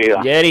Orlando, Florida.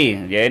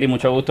 Jerry,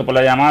 mucho gusto por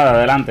la llamada,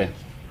 adelante.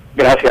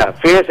 Gracias.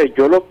 Fíjese,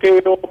 yo lo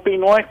que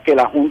opino es que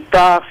la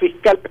Junta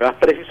Fiscal va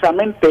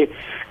precisamente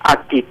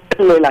a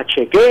quitarle la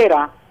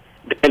chequera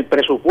del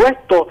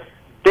presupuesto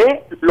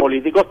de los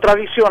políticos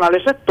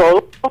tradicionales, eso es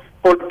todo.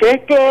 ¿Por qué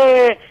es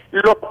que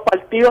los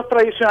partidos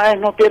tradicionales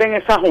no quieren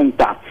esa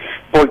junta?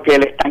 Porque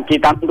le están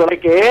quitando la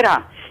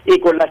chequera, y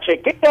con la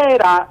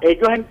chequera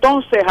ellos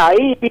entonces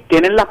ahí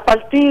tienen las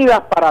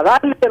partidas para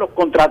darle los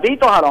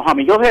contratitos a los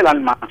amigos del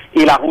alma,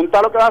 y la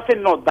junta lo que va a hacer,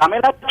 no, dame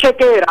la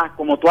chequera,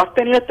 como tú has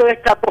tenido este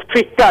descargo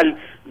fiscal,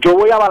 yo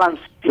voy a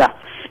balancearla.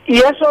 Y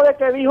eso de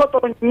que dijo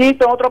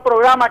Toñito en otro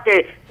programa,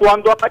 que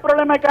cuando hay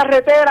problema de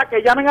carretera,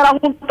 que llamen a la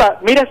Junta,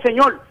 mire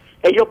señor,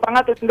 ellos van a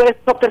atender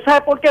esto. ¿Usted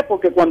sabe por qué?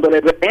 Porque cuando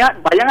les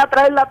vayan a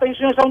traer la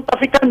atención a esa Junta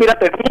Fiscal, mira,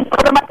 tenemos un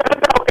problema de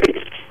carretera, ok,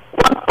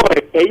 ¿cuánto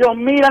es? Ellos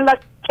miran la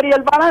y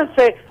el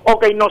balance,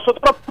 ok,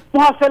 nosotros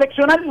vamos a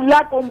seleccionar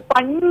la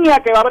compañía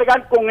que va a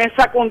bregar con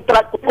esa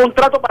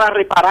contrato para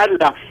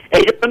repararla.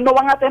 Ellos no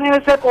van a tener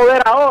ese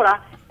poder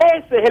ahora.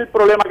 Ese es el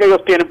problema que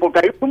ellos tienen, porque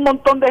hay un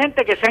montón de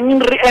gente que se han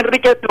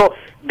enriquecido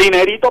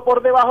dinerito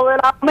por debajo de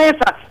la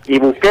mesa, y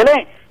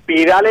búsquele,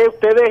 pídale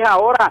ustedes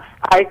ahora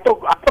a estos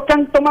que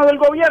han tomado el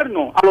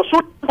gobierno, a los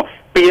últimos,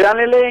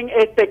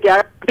 pídanle que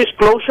haga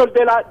disclosure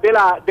de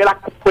la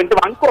cuenta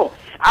de banco.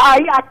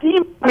 Hay aquí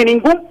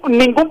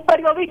ningún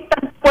periodista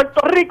en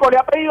Puerto Rico le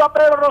ha pedido a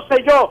Pedro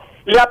Rosselló,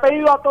 le ha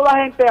pedido a toda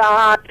gente,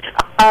 a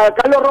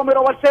Carlos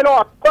Romero Barceló,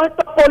 a todos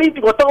estos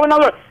políticos, a estos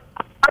gobernadores,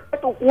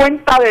 tu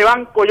cuenta de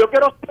banco. Yo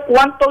quiero saber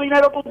cuánto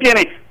dinero tú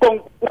tienes, con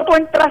cuánto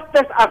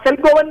entraste a ser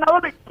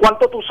gobernador y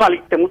cuánto tú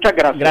saliste. Muchas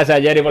gracias.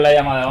 Gracias, Jerry, por la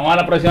llamada. Vamos a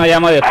la próxima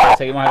llamada y después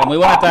seguimos acá. Muy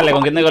buenas tardes,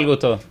 ¿con quién tengo el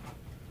gusto?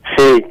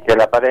 Sí, que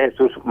la paz de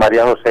Jesús,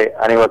 María José,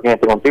 ánimo aquí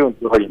contigo y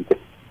tus oyentes.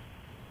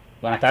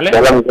 Buenas tardes.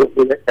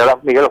 Habla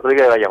Miguel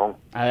Rodríguez de Bayamón.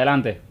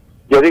 Adelante.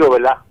 Yo digo,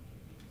 ¿verdad?,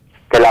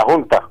 que la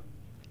Junta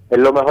es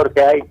lo mejor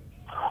que hay,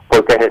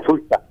 porque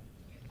resulta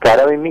que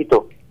ahora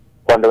mismito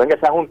cuando venga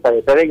esa junta,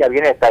 detrás de ella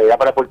viene la estabilidad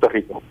para Puerto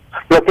Rico.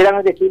 No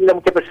quieran decirle a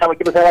muchas personas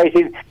va a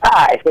decir,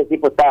 ese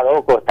tipo está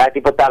loco,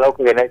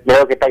 que no es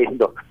lo que está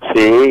diciendo.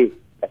 Sí,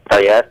 la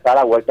estabilidad está a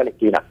la vuelta de la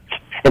esquina.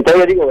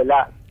 Entonces yo digo,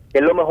 ¿verdad? ¿Qué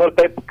es lo mejor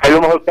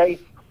que hay?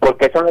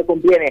 Porque eso no le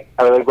conviene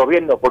a lo del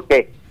gobierno. ¿Por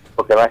qué?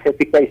 Porque va a ser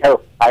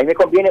fiscalizado. A mí me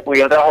conviene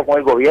porque yo trabajo con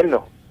el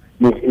gobierno.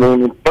 Ni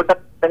importa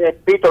el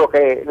espíritu lo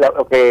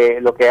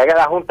que haga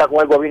la Junta con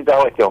el gobierno de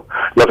la gestión.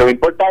 Lo que me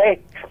importa es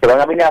que van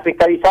a venir a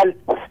fiscalizar,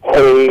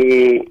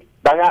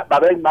 va a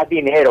haber más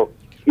dinero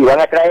y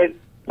van a poner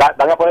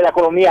la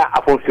economía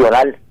a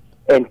funcionar.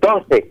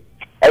 Entonces,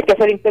 hay que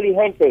ser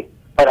inteligente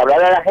para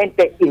hablar a la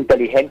gente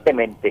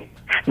inteligentemente.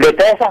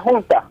 Detrás de esa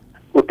Junta,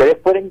 ustedes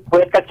pueden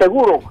estar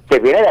seguros que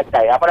viene de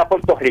actividad para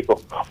Puerto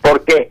Rico.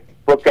 ¿Por qué?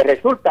 Porque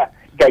resulta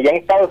que allá en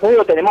Estados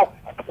Unidos tenemos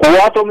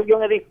 4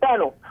 millones de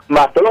hispanos,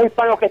 más todos los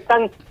hispanos que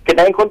están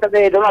en contra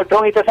de Donald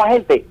Trump y toda esa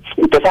gente.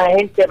 Y toda esa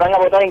gente van a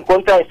votar en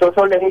contra de esos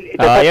que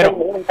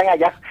están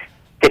allá.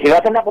 Que si no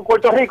hacen nada por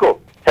Puerto Rico,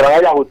 se van a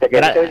ir a ajuste.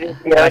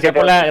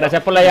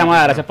 Gracias por la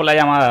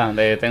llamada.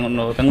 Tengo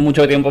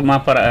mucho tiempo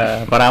más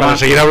para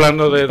seguir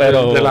hablando de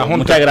la Junta.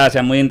 Muchas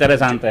gracias, muy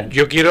interesante.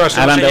 Yo quiero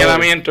hacer un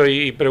señalamiento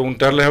y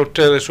preguntarles a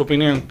ustedes su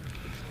opinión,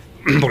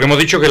 porque hemos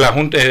dicho que la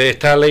Junta,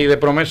 esta ley de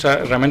promesa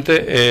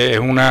realmente es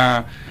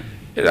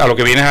a lo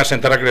que viene es a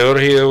sentar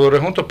acreedores y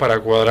deudores juntos para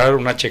cuadrar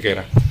una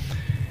chequera.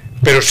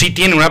 Pero sí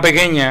tiene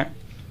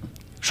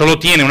solo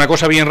tiene una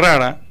cosa bien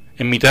rara,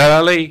 en mitad de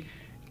la ley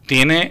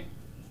tiene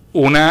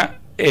una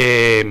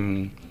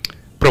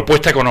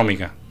propuesta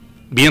económica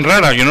bien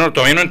rara. Yo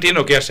todavía no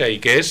entiendo qué hace ahí,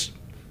 que es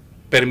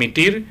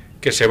permitir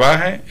que se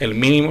baje el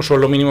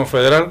sueldo mínimo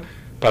federal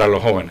para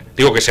los jóvenes.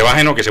 Digo que se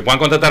baje, no, que se puedan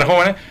contratar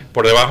jóvenes,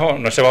 por debajo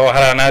no se va a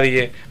bajar a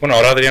nadie. Bueno,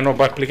 ahora Adrián nos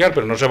va a explicar,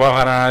 pero no se va a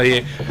bajar a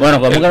nadie. Bueno,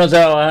 ¿cómo que no se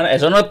va a bajar?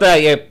 Eso no está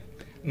ahí.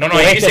 No,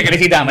 está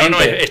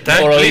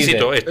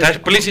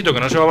explícito que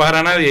no se va a bajar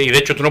a nadie, y de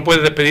hecho tú no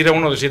puedes despedir a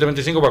uno de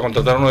 7.25 para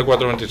contratar a uno de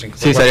 4.25.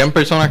 Sí, serían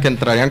personas que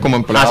entrarían como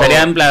empleados.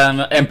 Sería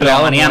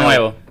empleadomanía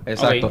nuevo.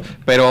 Exacto. Okay.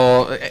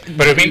 Pero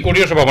es bien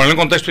curioso, para ponerlo en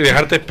contexto y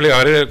dejarte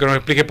a ver que nos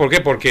expliques por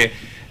qué, porque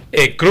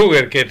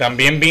Kruger, que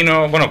también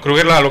vino,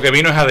 Kruger lo que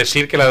vino es a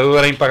decir que la deuda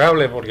era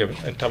impagable, porque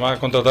estaba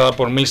contratada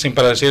por Milsim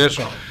para decir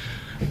eso,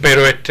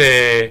 pero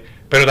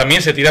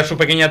también se tira su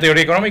pequeña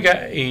teoría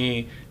económica,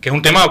 y que es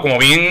un tema como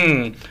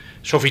bien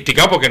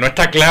sofisticado, porque no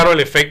está claro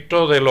el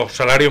efecto de los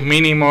salarios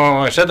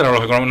mínimos, etcétera,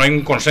 no hay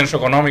un consenso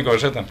económico,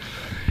 etcétera.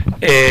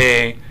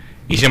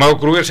 Y sin embargo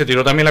Kruger se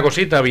tiró también la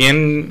cosita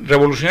bien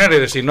revolucionaria,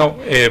 es decir,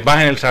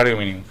 bajen el salario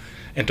mínimo.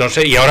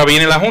 Entonces, y ahora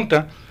viene la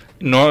Junta,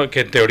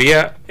 que en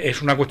teoría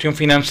es una cuestión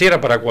financiera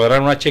para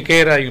cuadrar una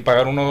chequera y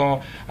pagar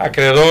unos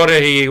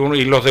acreedores y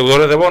los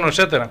deudores de bonos,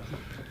 etcétera.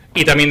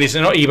 Y también dice,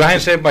 y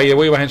bájense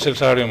el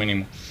salario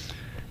mínimo.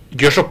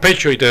 Yo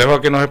sospecho, y te dejo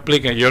a que nos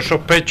expliquen,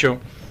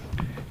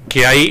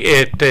 que hay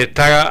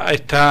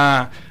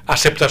esta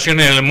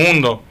aceptación en el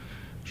mundo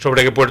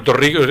sobre que Puerto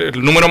Rico,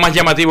 el número más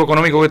llamativo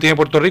económico que tiene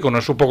Puerto Rico no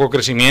es su poco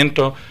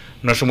crecimiento,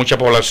 no es su mucha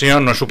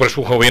población, no es su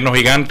gobierno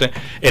gigante.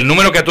 El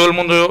número que a todo el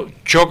mundo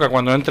choca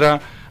cuando entra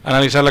a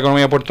analizar la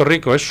economía de Puerto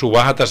Rico es su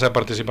baja tasa de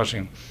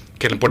participación.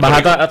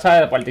 Baja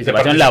tasa de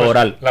participación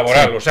laboral.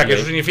 Sí, o sea, que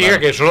eso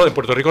significa que solo de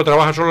Puerto Rico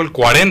trabaja solo el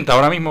 40%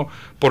 ahora mismo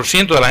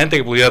de la gente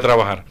que pudiera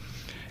trabajar.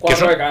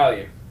 4 de cada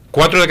 10.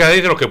 4 de cada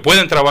 10 de los que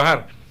pueden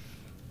trabajar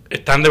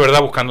están de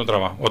verdad buscando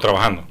trabajo o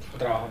trabajando.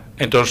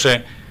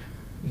 Entonces,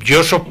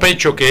 yo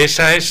sospecho que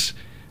esa es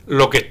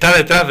lo que está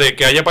detrás de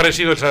que haya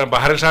aparecido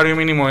bajar el salario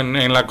mínimo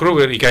en la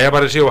Kruger y que haya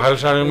aparecido bajar el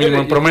salario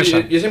mínimo en promesa.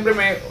 Yo siempre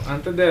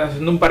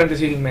haciendo un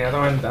paréntesis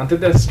inmediatamente, antes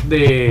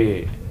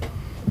de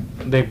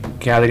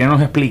que Adrián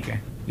nos explique,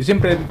 yo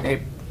siempre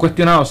he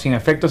cuestionado si en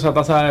efecto esa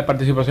tasa de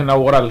participación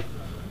laboral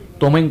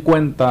toma en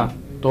cuenta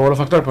todos los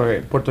factores,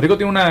 porque Puerto Rico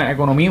tiene una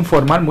economía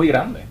informal muy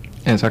grande.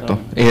 Exacto.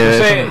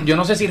 Yo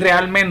no sé si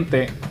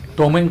realmente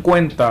toma en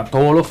cuenta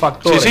todos los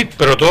factores. Sí,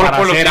 pero todos los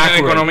pueblos tienen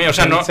economía, o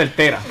sea, no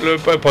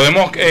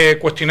podemos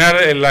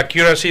cuestionar la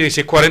accuracy de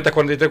si es 40,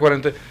 43,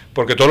 40,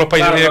 porque todos los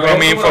países tienen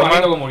economía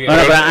informal.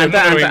 Pero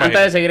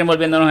antes de seguir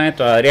envolviéndonos en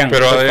esto, Adrián,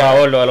 por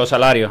favor, lo de los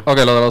salarios. Lo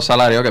de los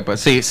salarios, pues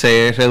sí,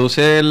 se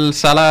reduce el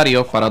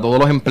salario para todos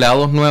los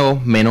empleados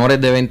nuevos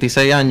menores de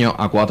 26 años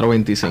a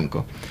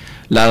 4.25.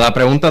 La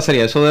pregunta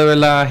sería, ¿eso de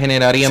verdad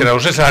generaría...? Se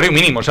reduce el salario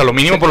mínimo, o sea, lo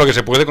mínimo por lo que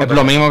se puede contratar.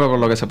 Lo mínimo por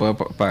lo que se puede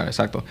pagar,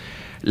 exacto.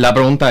 La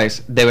pregunta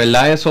es, ¿de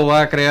verdad eso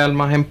va a crear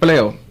más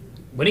empleo?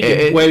 Bueno, ¿y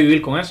quién puede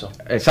vivir con eso?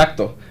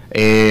 Exacto.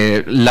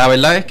 La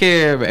verdad es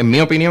que, en mi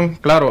opinión,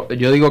 claro,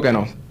 yo digo que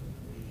no.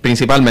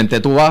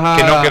 Principalmente, tú vas a...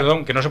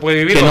 Que no se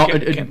puede vivir.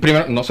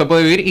 Primero, no se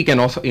puede vivir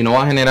y no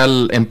va a generar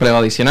empleo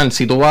adicional.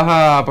 Si tú vas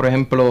a, por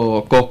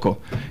ejemplo, Costco,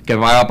 que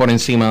paga por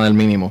encima del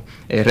mínimo.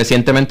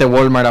 Recientemente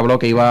Walmart habló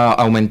que iba a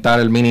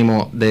aumentar el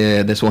mínimo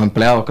de sus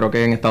empleados. Creo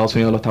que en Estados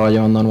Unidos lo estaba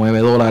llevando a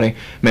 $9.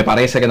 Me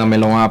parece que también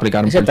lo van a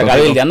aplicar en Puerto Rico. Se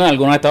está cabildeando en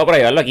algunos estados para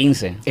llevarlo a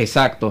 15.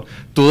 Exacto.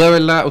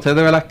 ¿Ustedes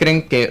de verdad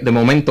creen que de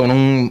momento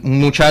un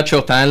muchacho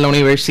está en la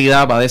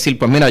universidad, va a decir,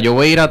 pues mira, yo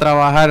voy a ir a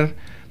trabajar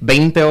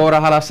 20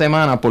 horas a la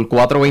semana por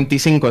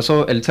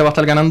 $4.25, él se va a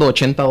estar ganando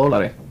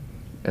 $80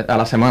 a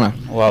la semana.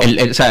 Wow.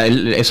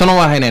 Eso no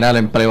va a generar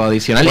empleo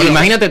adicional. Bueno,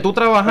 imagínate tú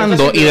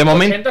trabajando y de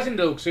momento... 80 sin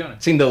deducciones.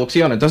 Sin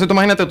deducciones. Entonces tú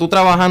imagínate tú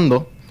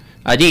trabajando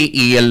allí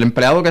y el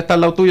empleado que está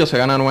al lado tuyo se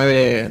gana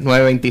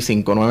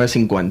 9.25,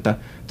 9.50.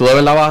 Tú de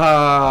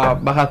verdad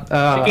vas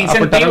a ¿qué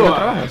incentivo?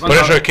 Por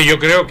eso es que yo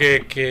creo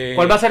que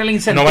 ¿cuál va a ser el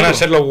incentivo? No van a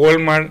ser los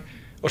Walmart,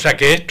 o sea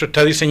que esto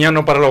está diseñado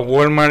no para los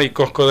Walmart y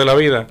Costco de la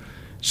vida,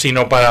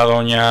 sino para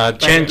doña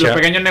Chencha, los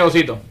pequeños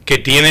negocios, que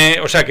tiene,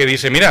 o sea, que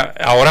dice, mira,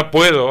 ahora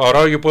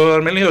yo puedo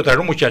darme el lujo de traer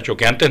un muchacho,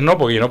 que antes no,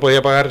 porque yo no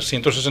podía pagar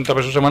 160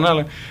 pesos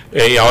semanales,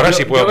 y ahora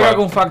sí puedo pagar. Yo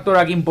creo que un factor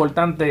aquí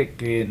importante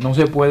que no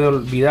se puede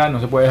olvidar, no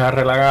se puede dejar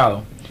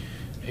relagado,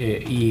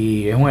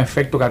 y es un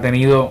efecto que ha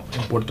tenido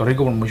en Puerto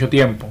Rico por mucho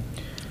tiempo.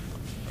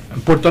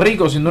 En Puerto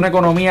Rico, siendo una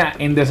economía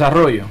en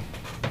desarrollo,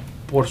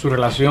 por su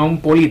relación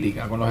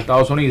política con los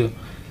Estados Unidos,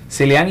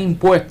 se le han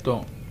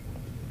impuesto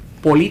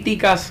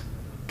políticas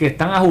que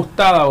están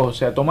ajustadas o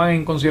se toman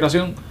en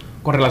consideración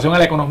con relación a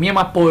la economía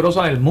más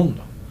poderosa del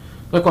mundo.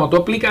 Entonces, cuando tú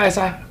aplicas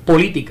esas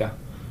políticas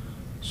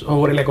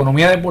sobre la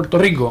economía de Puerto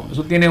Rico,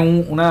 eso tiene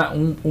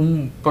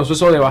un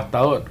proceso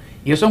devastador.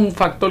 Y eso es un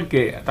factor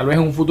que tal vez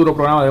en un futuro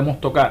programa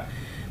debemos tocar.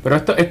 Pero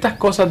estas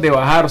cosas de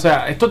bajar, o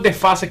sea, estos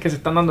desfases que se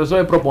están dando, eso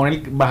de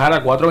proponer bajar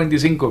a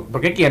 4.25,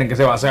 ¿por qué quieren que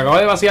se acaba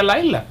de vaciar la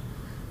isla?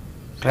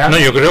 No,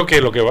 yo creo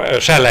que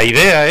la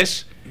idea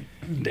es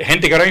de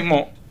gente que ahora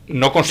mismo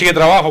no consigue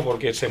trabajo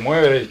porque se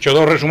mueve, echó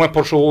 2 resúmenes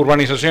por su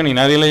urbanización y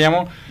nadie le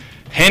llamó.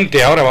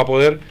 Gente ahora va a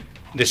poder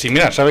decir,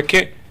 mira, ¿sabes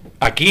qué?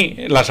 Aquí,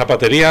 la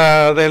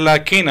zapatería de la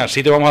esquina,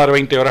 sí te vamos a dar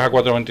 20 horas a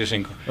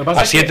 4.25.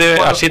 A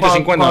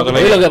 7.50 no te lo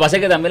digo. Lo que pasa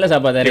es que también la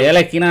zapatería de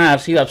la esquina ha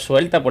sido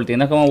absuelta por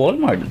tiendas como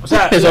Walmart. O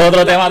sea, eso es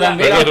otro tema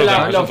también.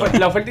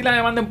 La oferta y la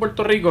demanda en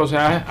Puerto Rico, o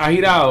sea, ha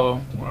girado.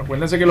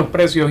 Acuérdense que los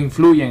precios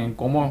influyen en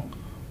cómo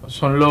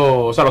son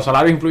los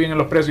salarios influyen en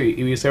los precios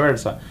y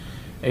viceversa.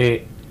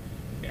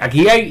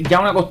 Aquí hay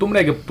ya una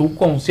costumbre de que tú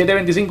con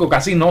 7.25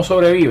 casi no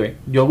sobrevives.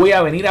 Yo voy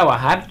a venir a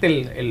bajarte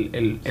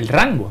el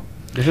rango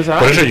de ese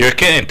salario. Por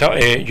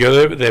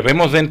eso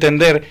debemos de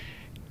entender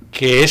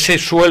que ese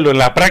sueldo en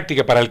la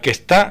práctica para el que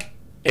está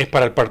es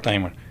para el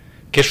part-timer.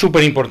 Que es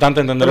súper importante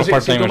entender los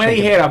part-timers. Si tú me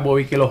dijeras,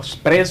 Bobby, que los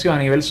precios a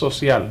nivel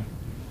social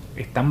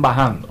están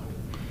bajando,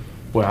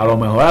 pues a lo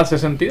mejor hace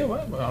sentido,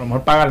 bueno, a lo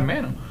mejor pagar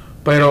menos.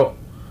 Pero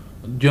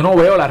yo no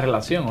veo la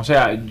relación, o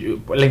sea,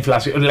 la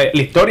inflación, la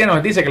historia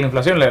nos dice que la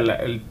inflación,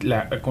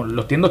 con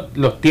los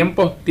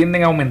tiempos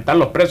tienden a aumentar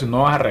los precios,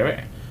 no es al revés,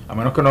 a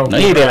menos que no.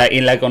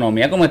 Y la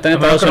economía como está en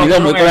Estados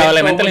Unidos, muy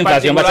probablemente la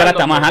inflación va a ser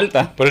hasta más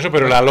alta. Por eso,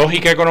 pero la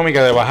lógica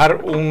económica de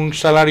bajar un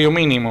salario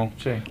mínimo,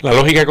 la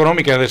lógica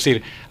económica es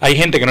decir, hay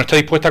gente que no está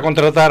dispuesta a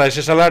contratar a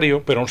ese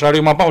salario, pero un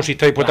salario más bajo sí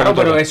está dispuesta a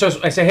contratar. Pero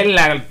esa es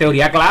la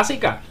teoría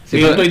clásica. Si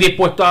yo estoy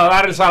dispuesto a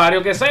dar el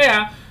salario que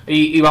sea,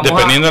 y vamos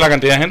dependiendo de la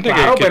cantidad de gente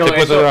que esté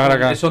puesto a trabajar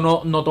acá. Eso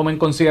no toma en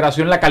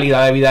consideración la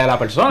calidad de vida de la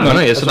persona.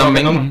 Bueno, y eso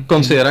también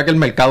considera que el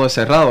mercado es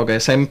cerrado, que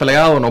ese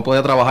empleado no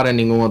puede trabajar en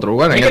ningún otro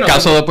lugar. En el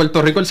caso de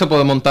Puerto Rico, él se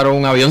puede montar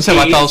un avión, se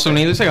va a Estados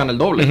Unidos y se gana el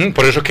doble.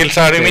 Por eso es que el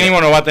salario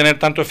mínimo no va a tener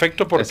tanto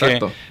efecto, porque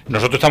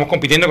nosotros estamos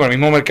compitiendo con el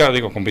mismo mercado,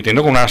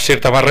 compitiendo con unas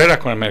ciertas barreras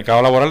con el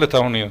mercado laboral de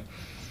Estados Unidos.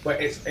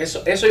 Pues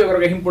eso yo creo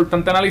que es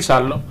importante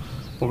analizarlo,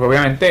 porque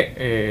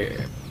obviamente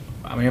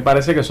a mí me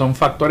parece que son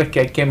factores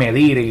que hay que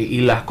medir y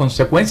las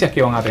consecuencias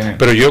que van a tener.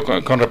 Pero yo,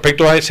 con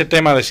respecto a ese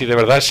tema de si de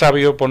verdad es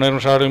sabio poner un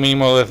salario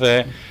mínimo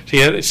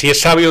si es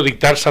sabio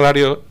dictar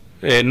salarios,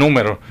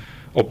 números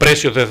o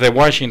precios desde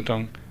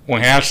Washington o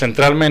en general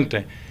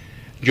centralmente,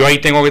 yo ahí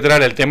tengo que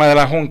traer el tema de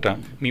la Junta,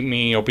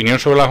 mi opinión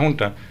sobre la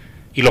Junta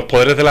y los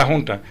poderes de la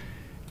Junta,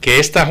 que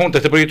esta Junta,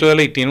 este proyecto de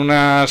ley tiene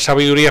una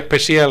sabiduría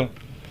especial,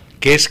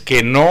 que es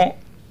que no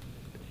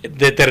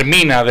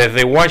determina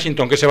desde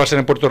Washington qué se va a hacer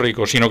en Puerto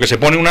Rico, sino que se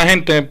pone un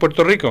agente en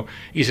Puerto Rico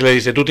y se le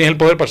dice, tú tienes el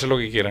poder para hacer lo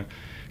que quieras,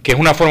 que es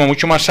una forma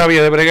mucho más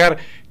sabia de bregar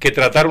que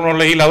tratar unos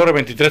legisladores,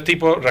 23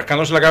 tipos,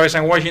 rascándose la cabeza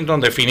en Washington,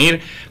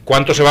 definir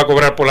cuánto se va a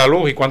cobrar por la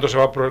luz y cuánto se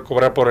va a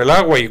cobrar por el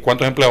agua y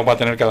cuántos empleados va a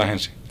tener cada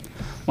agencia.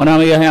 Bueno,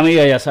 amigas y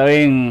amigas, ya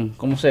saben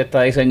cómo se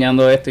está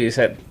diseñando esto y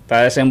se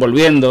está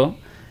desenvolviendo.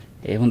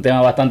 Es un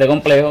tema bastante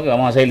complejo que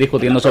vamos a seguir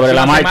discutiendo sobre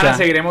la marcha.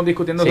 Seguiremos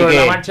discutiendo sobre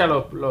la marcha.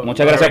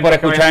 Muchas gracias por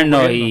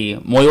escucharnos y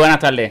muy buenas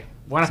tardes.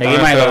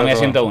 Seguimos en Economía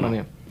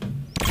 101.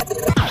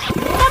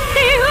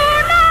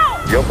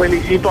 Yo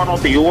felicito a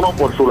Noti1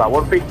 por su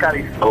labor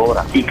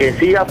fiscalizadora y que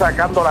siga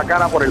sacando la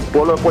cara por el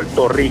pueblo de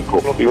Puerto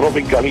Rico. Noti1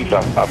 fiscaliza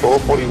a todos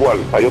por igual.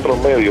 Hay otros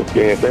medios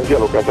que en esencia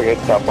lo que hacen es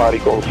tapar y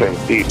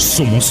consentir.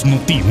 Somos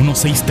Noti1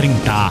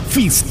 630,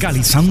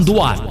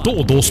 fiscalizando a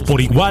todos por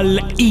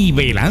igual y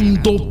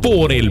velando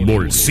por el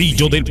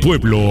bolsillo del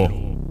pueblo.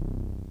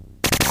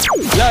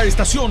 La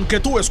estación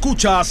que tú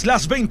escuchas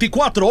las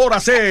 24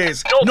 horas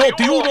es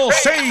Noti1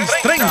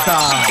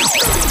 630.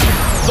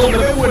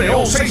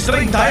 WNO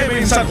 630 AM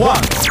en San Juan,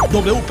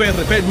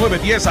 WPRP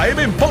 910 AM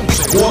en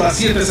Ponce, Hora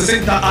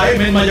 760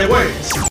 AM en Mayagüez.